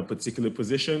cap on a particular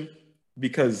position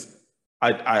because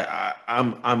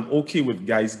I'm okay with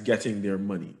guys getting their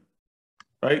money,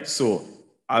 right? So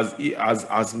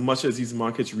as much as these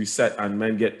markets reset and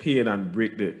men get paid and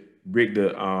break the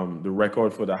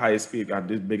record for the highest paid and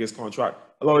the biggest contract,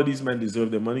 a lot of these men deserve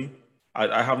their money.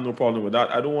 I have no problem with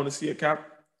that. I don't want to see a cap.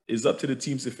 It's up to the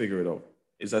teams to figure it out.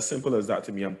 It's as simple as that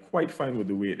to me. I'm quite fine with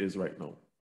the way it is right now.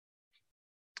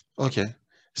 Okay.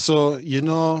 So,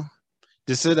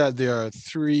 they say that there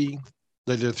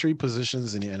Like there are three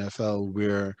positions in the NFL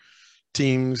where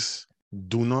teams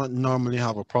do not normally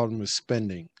have a problem with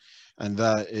spending, and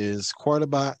that is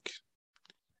quarterback,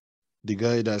 the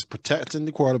guy that's protecting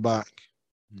the quarterback,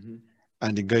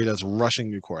 and the guy that's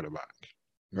rushing the quarterback,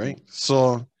 right?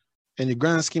 So, in the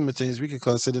grand scheme of things, we could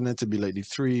consider them to be like the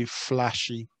three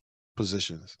flashy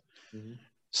positions.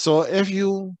 So,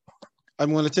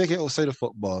 I'm going to take it outside of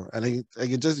football, and I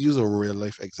can just use a real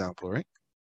life example, right?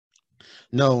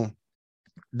 Now,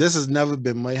 this has never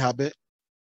been my habit.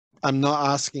 I'm not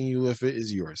asking you if it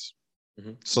is yours.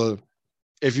 So,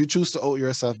 if you choose to out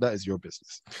yourself, that is your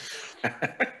business.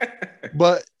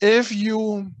 But if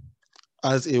you,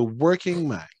 as a working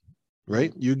man,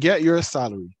 right, you get your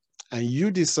salary and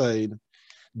you decide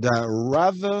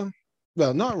that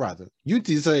you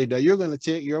decide that you're going to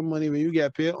take your money when you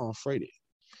get paid on Friday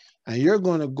and you're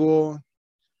going to go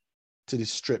to the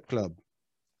strip club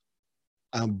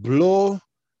and blow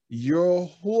your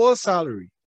whole salary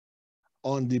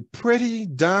on the pretty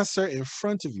dancer in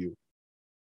front of you.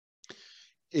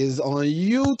 Is on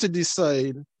you to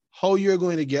decide how you're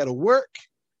going to get to work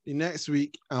the next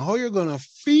week and how you're going to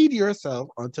feed yourself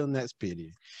until next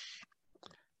payday.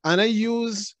 And I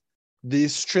use the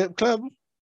strip club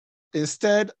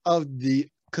instead of the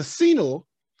casino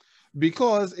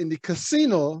because in the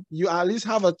casino, you at least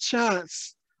have a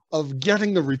chance of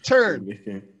getting a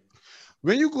return.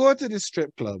 When you go to the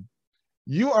strip club,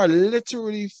 you are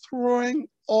literally throwing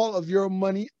all of your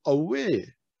money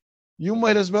away. You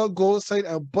might as well go outside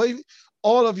and buy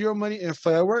all of your money in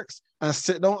fireworks and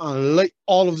sit down and light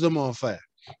all of them on fire.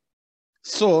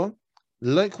 So,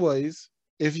 likewise,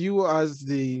 if you as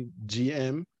the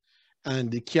GM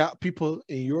and the cap people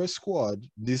in your squad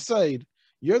decide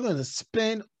you're going to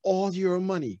spend all your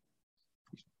money,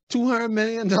 $200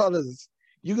 million,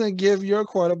 you're going to give your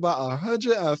quarterback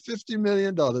 $150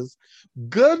 million.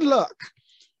 Good luck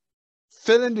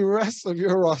filling the rest of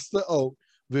your roster out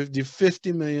with the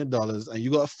 $50 million and you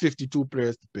got 52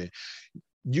 players to pay.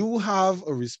 You have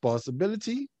a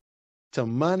responsibility to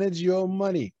manage your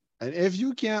money. And if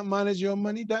you can't manage your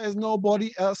money, that is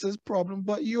nobody else's problem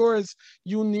but yours.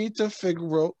 You need to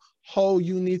figure out how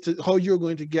you're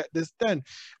going to get this done.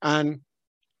 And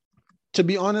to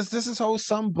be honest, this is how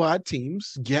some bad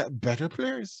teams get better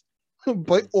players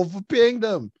by overpaying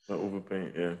them. By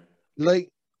overpaying, yeah. Like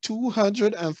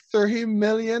 $230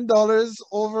 million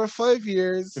over 5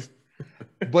 years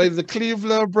by the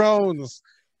Cleveland Browns.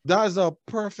 That's a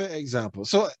perfect example.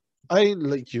 So I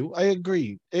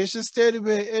agree. It should stay the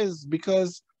way it is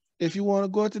because if you want to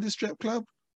go to the strip club,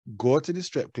 go to the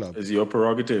strip club. It's your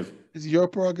prerogative. It's your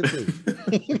prerogative.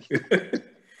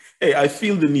 Hey, I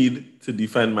feel the need to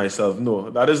defend myself.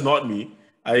 No, that is not me.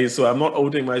 So I'm not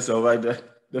outing myself.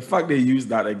 The fact that you use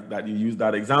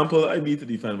that example, I need to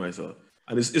defend myself.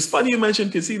 And it's funny you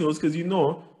mentioned casinos because you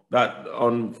know that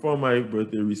for my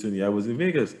birthday recently, I was in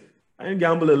Vegas. I didn't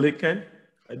gamble a lick, Ken.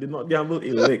 I did not gamble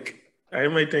a lick. That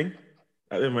ain't my thing.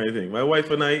 That ain't my thing. My wife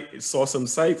and I saw some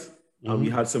sights and we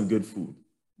had some good food.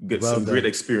 Some great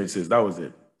experiences. That was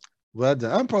it. Well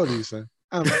done. I'm proud of you, son.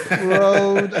 I'm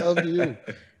proud of you.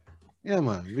 Yeah,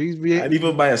 man. I'd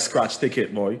even buy a scratch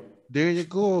ticket, boy. There you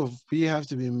go. We have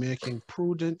to be making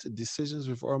prudent decisions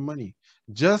with our money,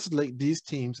 just like these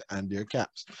teams and their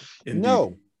caps. Indeed.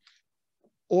 Now,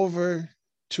 over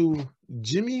to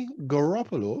Jimmy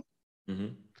Garoppolo.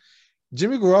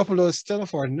 Jimmy Garoppolo is still a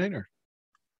 49er.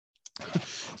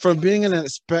 From being an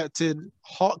expected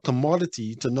hot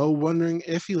commodity to now wondering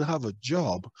if he'll have a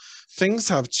job, things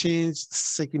have changed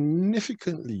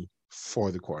significantly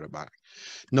for the quarterback.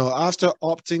 Now, after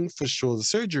opting for shoulder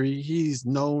surgery, he's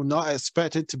now not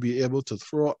expected to be able to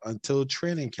throw until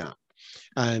training camp.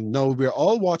 And now we're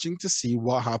all watching to see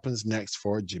what happens next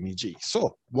for Jimmy G.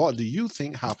 So, what do you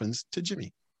think happens to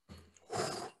Jimmy?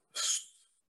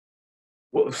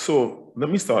 Well, so let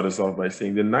me start this off by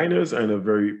saying the Niners are in a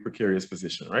very precarious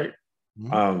position, right?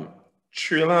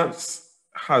 Trey Lance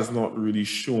has not really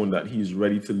shown that he's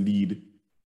ready to lead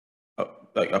a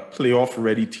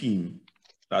playoff-ready team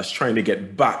that's trying to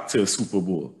get back to a Super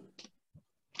Bowl.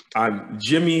 And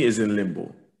Jimmy is in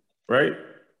limbo, right?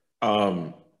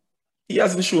 He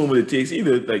hasn't shown what it takes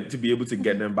either, to be able to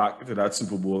get them back to that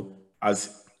Super Bowl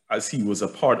as he was a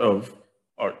part of,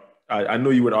 or I know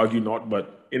you would argue not,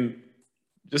 but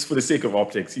just for the sake of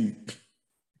optics, he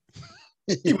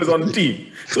was on the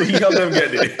team, so he helped them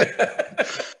get there.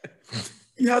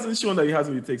 He hasn't shown that he has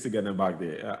what it takes to get them back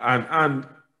there, and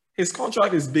his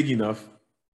contract is big enough.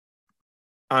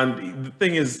 And the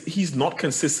thing is, he's not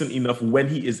consistent enough when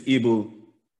he is able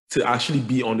to actually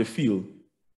be on the field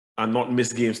and not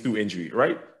miss games through injury,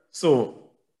 right?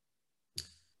 So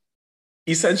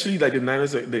essentially, like the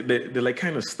Niners, they're like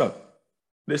kind of stuck.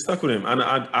 They're stuck with him. And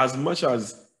as much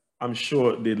as I'm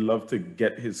sure they'd love to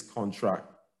get his contract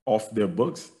off their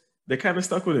books, they're kind of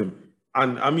stuck with him.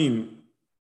 And I mean,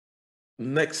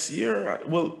 next year,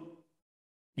 well,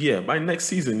 yeah, by next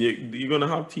season, you're going to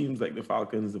have teams like the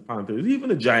Falcons, the Panthers, even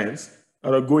the Giants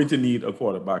that are going to need a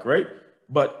quarterback, right?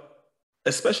 But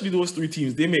especially those three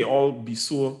teams, they may all be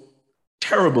so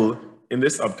terrible in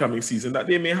this upcoming season that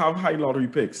they may have high lottery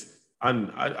picks.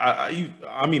 And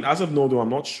I mean, as of now, though, I'm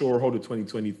not sure how the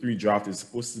 2023 draft is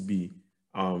supposed to be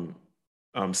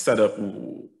set up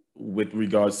with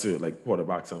regards to like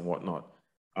quarterbacks and whatnot.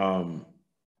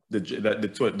 The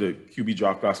QB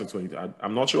draft class of 20.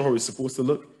 I'm not sure how it's supposed to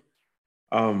look.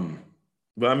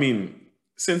 But I mean,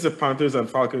 since the Panthers and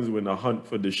Falcons were in a hunt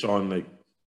for Deshaun, like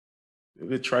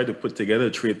they tried to put together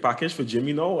a trade package for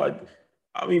Jimmy. No,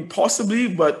 I mean possibly,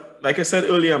 but like I said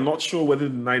earlier, I'm not sure whether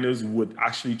the Niners would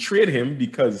actually trade him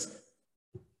because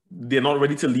they're not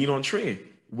ready to lean on Trey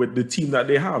with the team that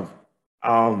they have.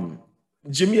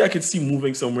 Jimmy, I could see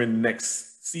moving somewhere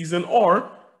next season,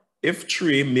 or if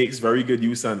Trey makes very good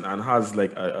use and has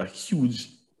like a huge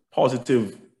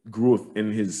positive growth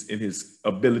in his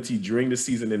ability during the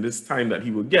season in this time that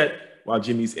he will get while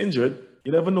Jimmy's injured,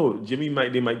 you never know.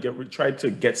 They might try to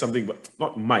get something, but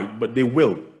not might, but they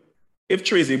will. If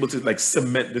Trey is able to like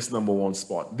cement this number one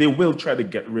spot, they will try to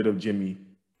get rid of Jimmy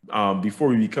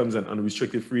before he becomes an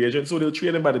unrestricted free agent. So they'll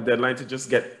trade him by the deadline to just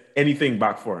get anything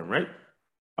back for him, right?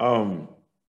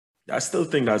 I still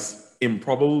think that's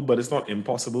improbable, but it's not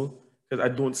impossible because I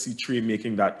don't see Trey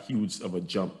making that huge of a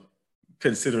jump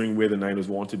considering where the Niners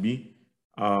want to be.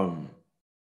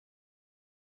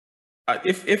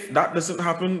 If that doesn't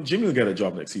happen, Jimmy will get a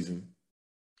job next season.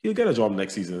 He'll get a job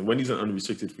next season when he's an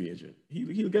unrestricted free agent.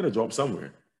 He'll get a job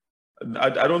somewhere. I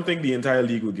don't think the entire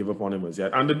league will give up on him as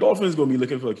yet. And the Dolphins going to be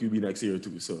looking for a QB next year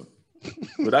too. So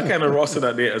with that kind of roster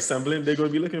that they're assembling, they're going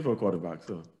to be looking for a quarterback.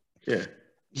 So yeah.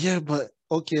 Yeah, but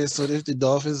okay, so if the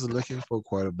Dolphins are looking for a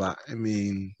quarterback, I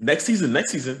mean next season.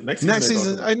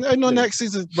 I know next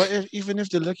season, but even if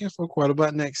they're looking for a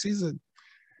quarterback next season,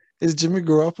 is Jimmy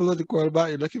Garoppolo the quarterback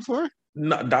you're looking for?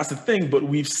 No, that's the thing. But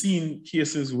we've seen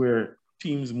cases where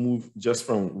teams move just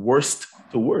from worst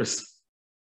to worst.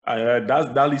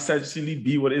 That'll essentially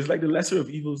be what is like the lesser of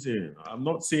evils here. I'm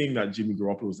not saying that Jimmy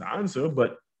Garoppolo is the answer,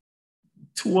 but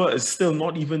Tua is still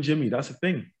not even Jimmy. That's the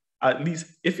thing. At least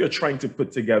if you're trying to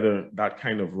put together that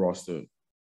kind of roster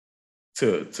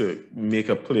to make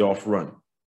a playoff run,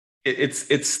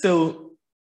 it's still,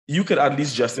 you could at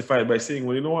least justify it by saying,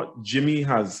 well, you know what, Jimmy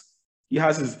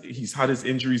he's had his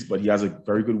injuries, but he has a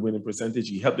very good winning percentage.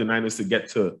 He helped the Niners to get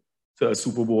to a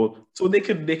Super Bowl, so they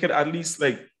could at least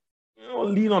like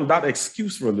lean on that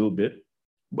excuse for a little bit.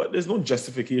 But there's no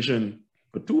justification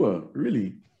for Tua,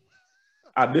 really.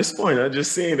 At this point, I'm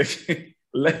just saying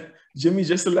that Jimmy's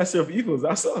just a lesser of evils.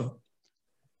 That's all.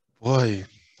 Boy,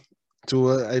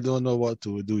 Tua, I don't know what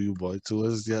to do, you boy.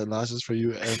 Tua's the lashes for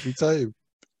you every time.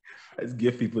 Let's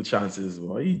give people chances,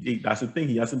 boy. That's the thing.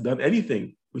 He hasn't done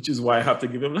anything, which is why I have to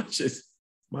give him lashes.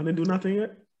 Man didn't do nothing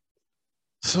yet.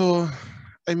 So,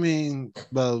 I mean,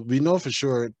 well, we know for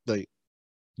sure, like,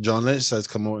 John Lynch has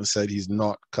come out and said he's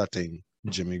not cutting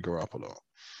Jimmy Garoppolo.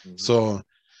 Mm-hmm. So,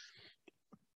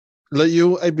 like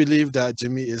you, I believe that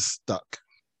Jimmy is stuck.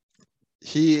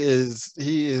 He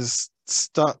is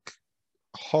stuck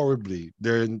horribly.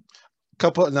 There are a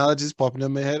couple analogies popping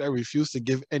in my head. I refuse to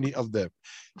give any of them.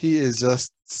 He is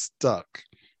just stuck.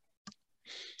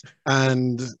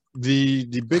 And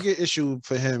the bigger issue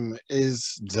for him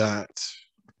is that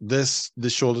the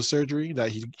shoulder surgery that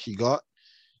he got,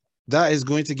 that is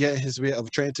going to get in his way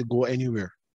of trying to go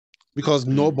anywhere because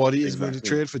nobody is going to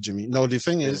trade for Jimmy. Now, the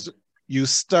thing is, you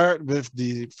start with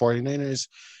the 49ers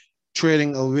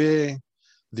trading away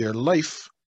their life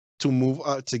to move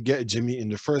out to get Jimmy in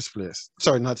the first place.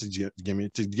 Sorry, not to get Jimmy,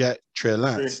 to get Trey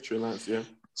Lance. Trey Lance, yeah.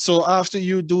 So after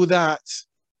you do that,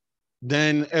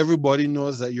 then everybody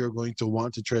knows that you're going to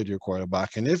want to trade your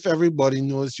quarterback. And if everybody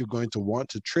knows you're going to want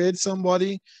to trade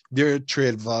somebody, their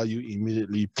trade value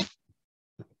immediately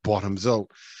bottoms out.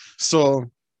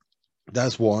 So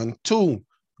that's 1. 2,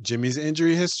 Jimmy's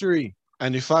injury history.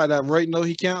 And the fact that right now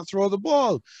he can't throw the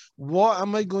ball. What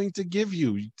am I going to give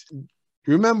you?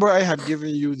 Remember, I had given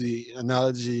you the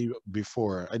analogy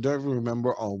before. I don't even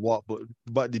remember on what,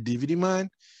 but the DVD man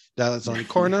that is on the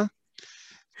corner.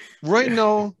 Right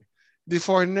now, the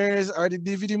 49ers are the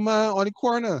DVD man on the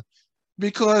corner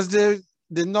because they're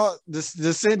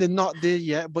saying they're not there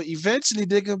yet, but eventually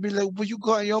they're gonna be like, what you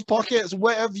got in your pockets?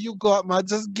 Whatever you got, man,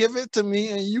 just give it to me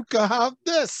and you can have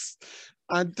this.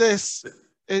 And this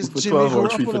is 2 for Jimmy 12 or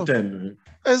 3 for Garoppolo. 10.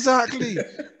 Exactly.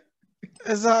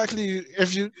 Exactly.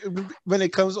 When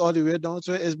it comes all the way down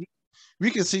to it, we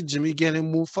can see Jimmy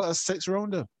getting moved for a 6th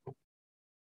rounder.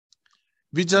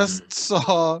 We just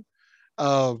saw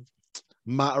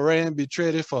Matt Ryan be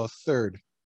traded for a 3rd.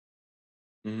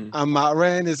 And Matt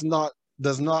Ryan does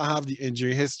not have the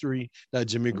injury history that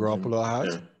Jimmy Garoppolo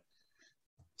has. Yeah.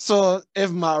 So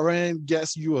if Matt Ryan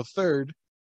gets you a 3rd,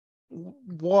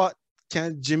 what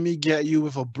can Jimmy get you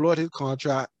with a bloated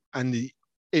contract and the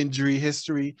injury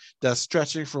history that's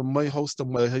stretching from my house to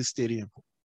my house stadium?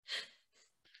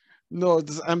 No,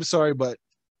 I'm sorry, but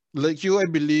like you, I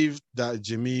believe that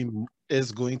Jimmy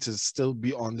is going to still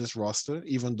be on this roster,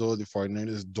 even though the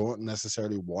 49ers don't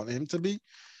necessarily want him to be.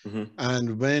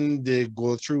 And when they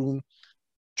go through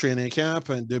training camp,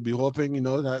 and they'll be hoping,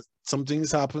 that some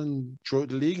things happen throughout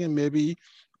the league, and maybe,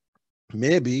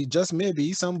 just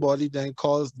maybe, somebody then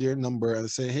calls their number and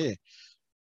say, hey,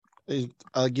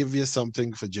 I'll give you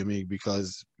something for Jimmy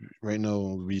because right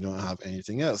now we don't have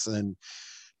anything else. And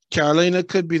Carolina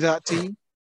could be that team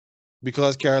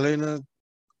because Carolina,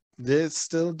 they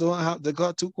still don't have, they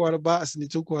got 2 quarterbacks and the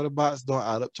 2 quarterbacks don't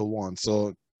add up to 1.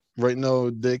 So right now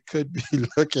they could be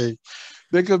lucky.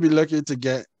 They could be lucky to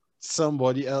get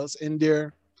somebody else in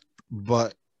there,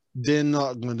 but they're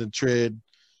not going to trade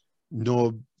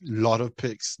no lot of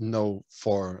picks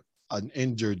for an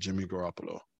injured Jimmy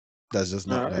Garoppolo. That's just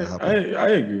not going to happen. I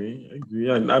agree.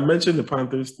 I mentioned the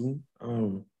Panthers too,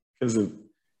 because of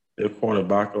their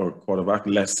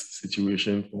quarterback-less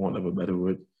situation, for want of a better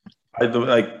word. I don't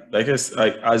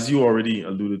as you already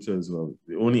alluded to as well.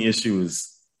 The only issue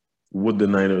is, would the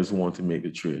Niners want to make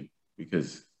a trade?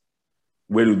 Because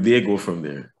where do they go from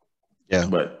there? Yeah,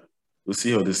 but we'll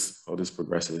see how this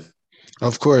progresses.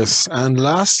 Of course. And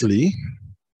lastly,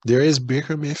 there is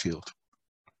Baker Mayfield.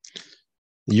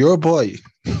 Your boy.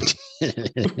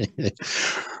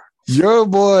 Your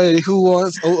boy who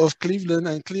wants out of Cleveland,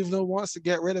 and Cleveland wants to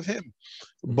get rid of him.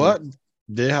 But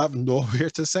they have nowhere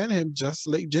to send him, just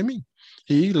like Jimmy.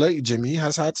 He, like Jimmy,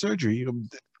 has had surgery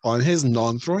on his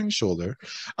non-throwing shoulder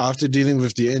after dealing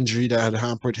with the injury that had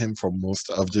hampered him for most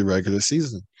of the regular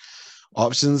season.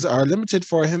 Options are limited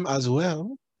for him as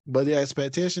well, but the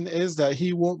expectation is that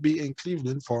he won't be in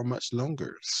Cleveland for much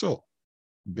longer. So,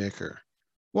 Baker,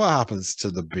 what happens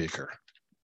to the Baker?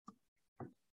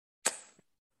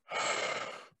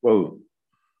 Well,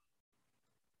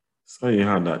 so you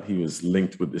had that he was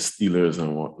linked with the Steelers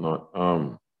and whatnot.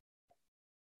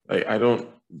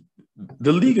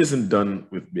 The league isn't done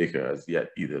with Baker as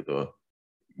yet either, though.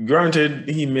 Granted,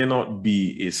 he may not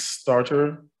be a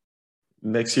starter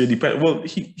next year.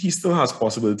 He still has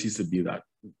possibilities to be that,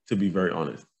 to be very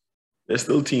honest. There's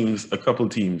still a couple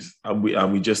teams, and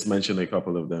we just mentioned a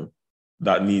couple of them,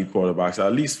 that need quarterbacks,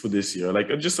 at least for this year. Like,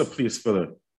 just a place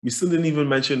filler. We still didn't even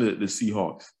mention the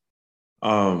Seahawks.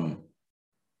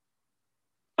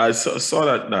 I saw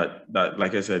that,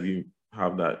 like I said, you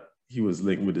have that he was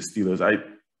linked with the Steelers.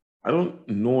 I don't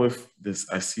know if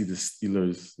I see the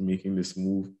Steelers making this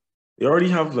move. They already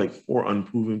have like 4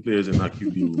 unproven players in that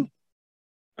QB room.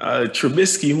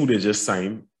 Trubisky, who they just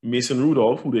signed, Mason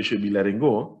Rudolph, who they should be letting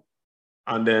go,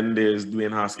 and then there's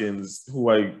Dwayne Haskins, who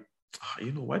why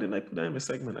didn't I put that in my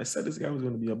segment? I said this guy was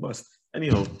going to be a bust.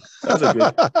 Anyhow, that's a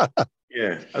good.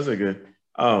 Yeah, that's a good.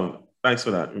 Thanks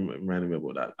for that, reminding me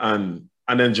about that. And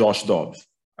then Josh Dobbs.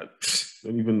 I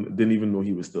didn't even know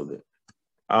he was still there.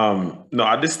 No,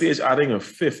 at this stage, adding a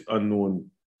 5th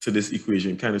unknown to this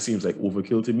equation kind of seems like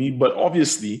overkill to me. But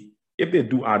obviously, if they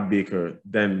do add Baker,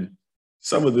 then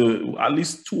at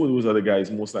least 2 of those other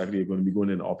guys most likely are going to be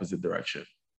going in the opposite direction,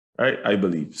 right? I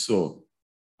believe so.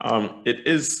 It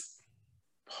is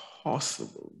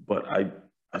possible, but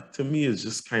to me, it's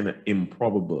just kind of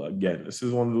improbable. Again, this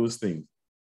is one of those things.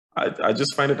 I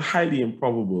just find it highly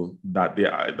improbable that the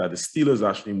Steelers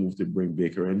actually moved to bring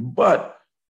Baker in, but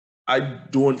I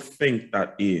don't think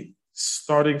that a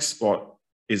starting spot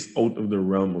is out of the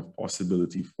realm of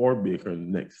possibility for Baker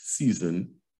next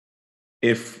season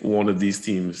if one of these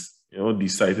teams,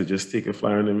 decide to just take a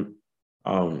flyer on him.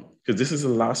 Because this is the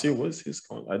last year. What's his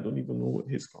contract? I don't even know what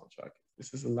his contract is.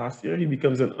 This is the last year. He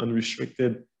becomes an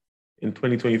unrestricted in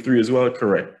 2023 as well.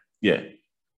 Correct. Yeah.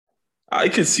 I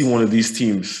could see one of these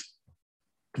teams.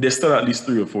 There's still at least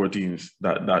 3 or 4 teams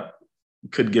that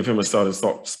could give him a starting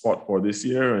spot for this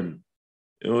year, and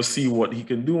see what he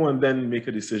can do, and then make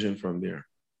a decision from there.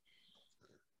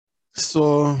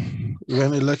 So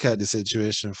when we look at the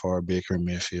situation for Baker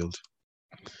Mayfield,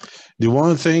 the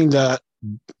one thing that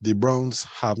the Browns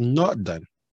have not done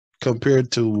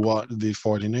compared to what the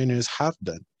 49ers have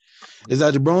done is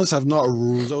that the Browns have not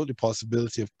ruled out the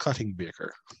possibility of cutting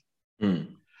Baker.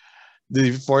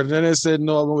 The 49ers said,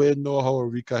 no, we know how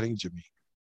we're cutting Jimmy.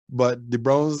 But the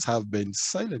Browns have been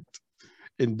silent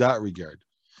in that regard.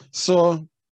 So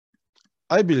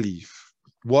I believe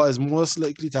what is most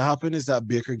likely to happen is that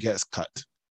Baker gets cut.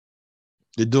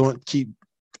 They don't keep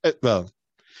it. Well,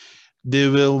 they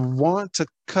will want to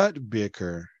cut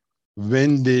Baker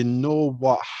when they know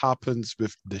what happens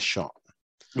with Deshaun.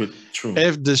 True.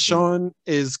 If Deshaun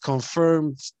is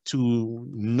confirmed to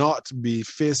not be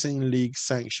facing league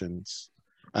sanctions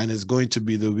and is going to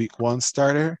be the week 1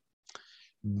 starter,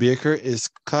 Baker is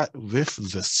cut with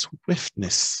the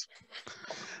swiftness.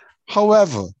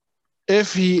 However,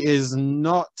 if he is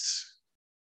not,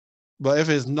 but if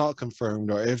it's not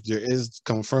confirmed, or if there is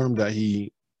confirmed that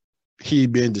he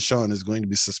being Deshaun is going to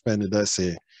be suspended, let's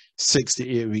say 6 to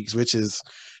 8 weeks, which is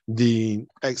the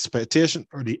expectation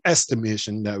or the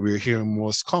estimation that we're hearing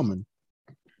most common,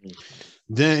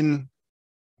 then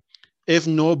if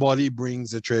nobody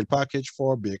brings a trade package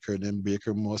for Baker, then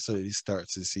Baker most likely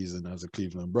starts his season as a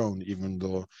Cleveland Brown, even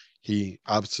though he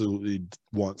absolutely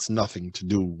wants nothing to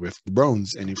do with the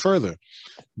Browns any further.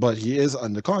 But he is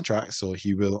under contract, so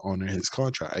he will honor his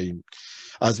contract.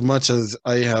 As much as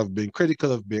I have been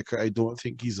critical of Baker, I don't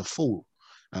think he's a fool.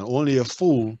 And only a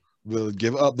fool will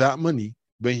give up that money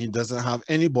when he doesn't have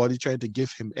anybody trying to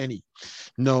give him any.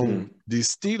 Now, the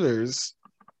Steelers,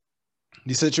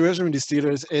 the situation with the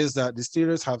Steelers is that the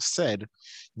Steelers have said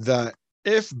that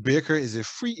if Baker is a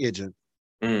free agent,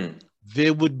 they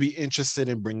would be interested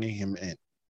in bringing him in.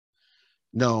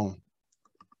 Now,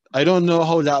 I don't know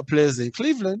how that plays in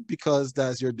Cleveland because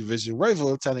that's your division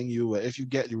rival telling you, well, if you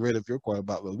get rid of your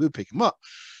quarterback, well, we'll pick him up.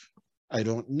 I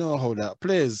don't know how that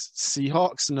plays.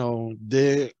 Seahawks, no,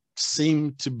 they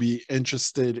seem to be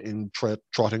interested in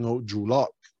trotting out Drew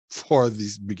Lock for the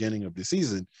beginning of the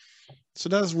season. So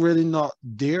that's really not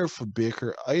there for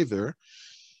Baker either.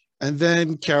 And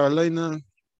then Carolina,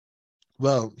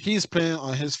 well, he's playing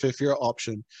on his 5th-year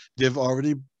option. They've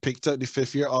already picked up the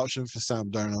 5th-year option for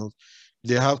Sam Darnold.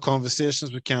 They have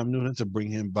conversations with Cam Newton to bring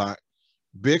him back.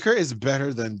 Baker is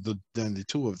better than the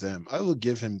two of them. I will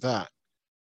give him that.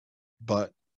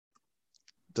 But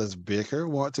does Baker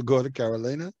want to go to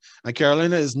Carolina? And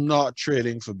Carolina is not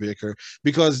trading for Baker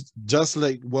because just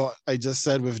like what I just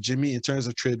said with Jimmy in terms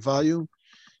of trade value,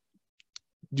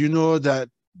 you know that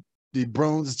the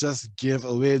Browns just give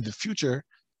away the future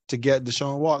to get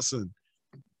Deshaun Watson.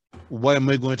 Why am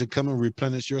I going to come and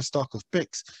replenish your stock of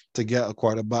picks to get a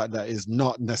quarterback that is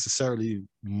not necessarily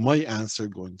my answer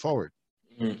going forward?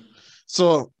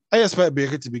 So I expect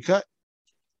Baker to be cut.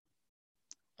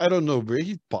 I don't know where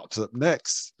he pops up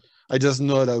next. I just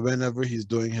know that whenever he's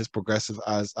doing his progressive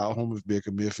ads at home with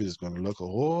Baker Mayfield, is going to look a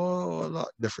whole lot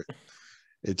different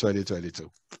in 2022.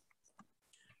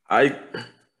 I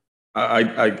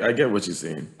get what you're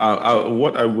saying.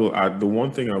 What I will add, the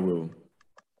one thing I will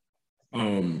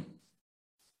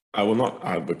not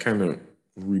add, but kind of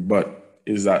rebut,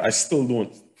 is that I still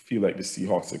don't feel like the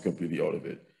Seahawks are completely out of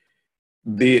it.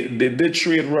 They did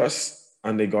trade Russ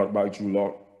and they got back Drew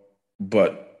Lock,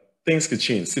 but things could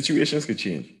change, situations could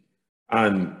change.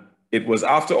 And it was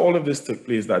after all of this took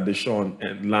place that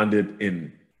Deshaun landed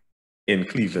in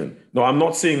Cleveland. Now, I'm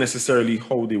not saying necessarily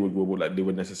how they would go, like they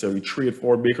would necessarily trade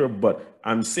for Baker, but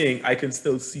I'm saying I can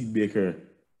still see Baker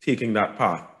taking that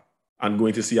path and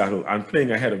going to Seattle and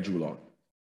playing ahead of Drew Lock.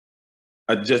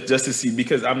 Just to see,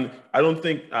 because I don't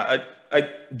think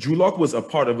Drew Lock was a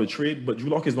part of a trade, but Drew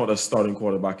Lock is not a starting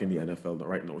quarterback in the NFL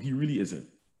right now. He really isn't.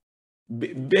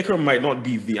 Baker might not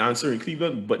be the answer in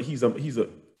Cleveland, but he's at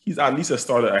least a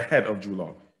starter ahead of Drew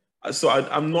Lock. So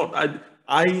I'm not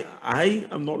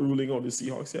ruling out the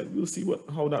Seahawks yet. We'll see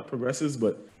how that progresses.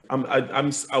 But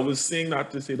I was saying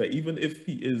that to say that even if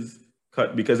he is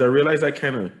cut, because I realize I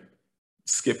kind of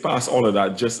skip past all of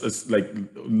that just as like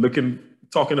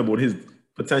talking about his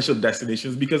potential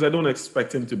destinations, because I don't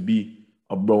expect him to be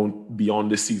a Brown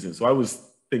beyond this season. So I was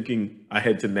thinking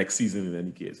ahead to next season in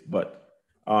any case. But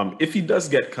if he does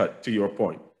get cut, to your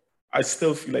point, I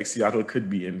still feel like Seattle could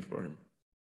be in for him.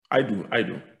 I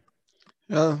do.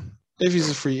 If he's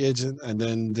a free agent and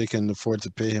then they can afford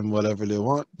to pay him whatever they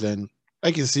want, then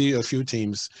I can see a few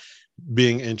teams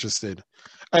being interested.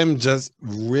 I'm just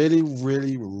really,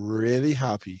 really, really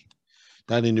happy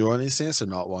that the New Orleans Saints are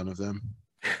not one of them.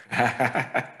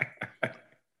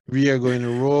 We are going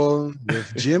to roll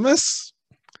with Jameis.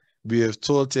 We have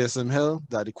told Taysom Hill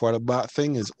that the quarterback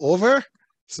thing is over,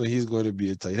 so he's going to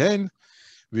be a tight end.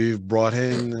 We've brought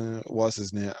in, what's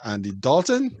his name, Andy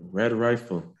Dalton. Red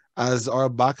Rifle. As our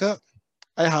backup.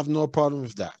 I have no problem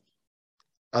with that.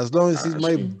 As long as he's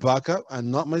my backup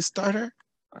and not my starter,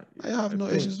 I have no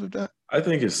issues with that. I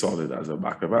think it's solid as a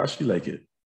backup. I actually like it.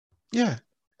 Yeah,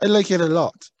 I like it a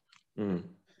lot. Mm.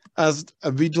 As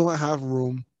we don't have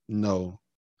room, no,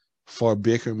 for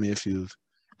Baker Mayfield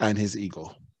and his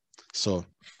ego. So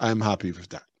I'm happy with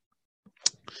that.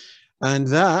 And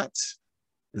that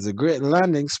is a great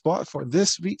landing spot for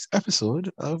this week's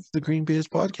episode of the GreenBaje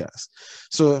podcast.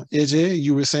 So AJ,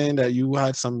 you were saying that you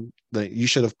had some, like, you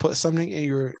should have put something in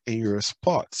your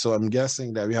spot. So I'm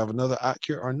guessing that we have another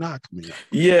accurate or not coming up.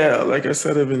 Yeah, like I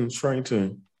said, I've been trying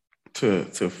to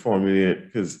formulate,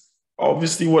 because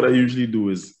obviously what I usually do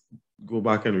is go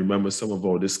back and remember some of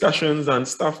our discussions and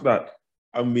stuff that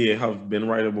I may have been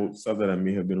right about, stuff that I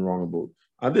may have been wrong about.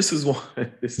 And this is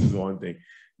one this is one thing.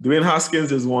 Dwayne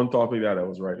Haskins is one topic that I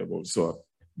was right about. So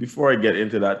before I get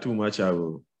into that too much,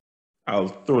 I'll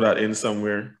throw that in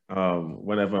somewhere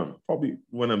whenever, probably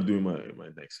when I'm doing my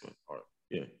next one, or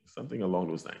yeah, something along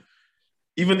those lines.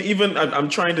 Even I'm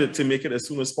trying to make it as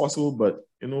soon as possible, but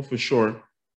you know for sure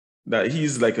that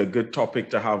he's like a good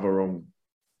topic to have around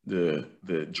the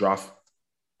draft,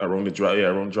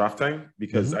 around draft time,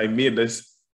 because Mhm. I made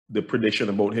the prediction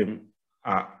about him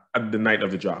at the night of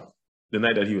the draft, the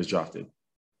night that he was drafted.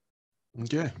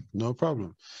 Okay, no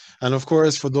problem. And of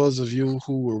course, for those of you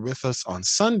who were with us on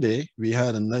Sunday, we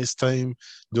had a nice time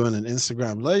doing an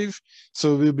Instagram live.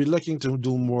 So we'll be looking to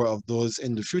do more of those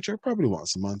in the future, probably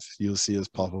once a month. You'll see us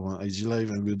pop up on IG Live,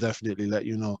 and we'll definitely let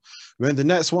you know when the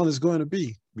next one is going to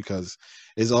be, because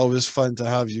it's always fun to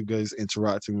have you guys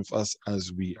interacting with us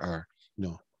as we are,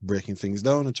 breaking things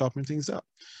down and chopping things up.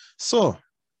 So,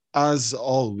 as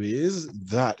always,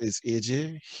 that is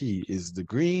AJ. He is the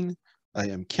green. I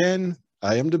am Ken.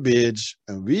 I am the beige.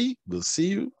 And we will see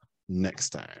you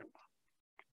next time.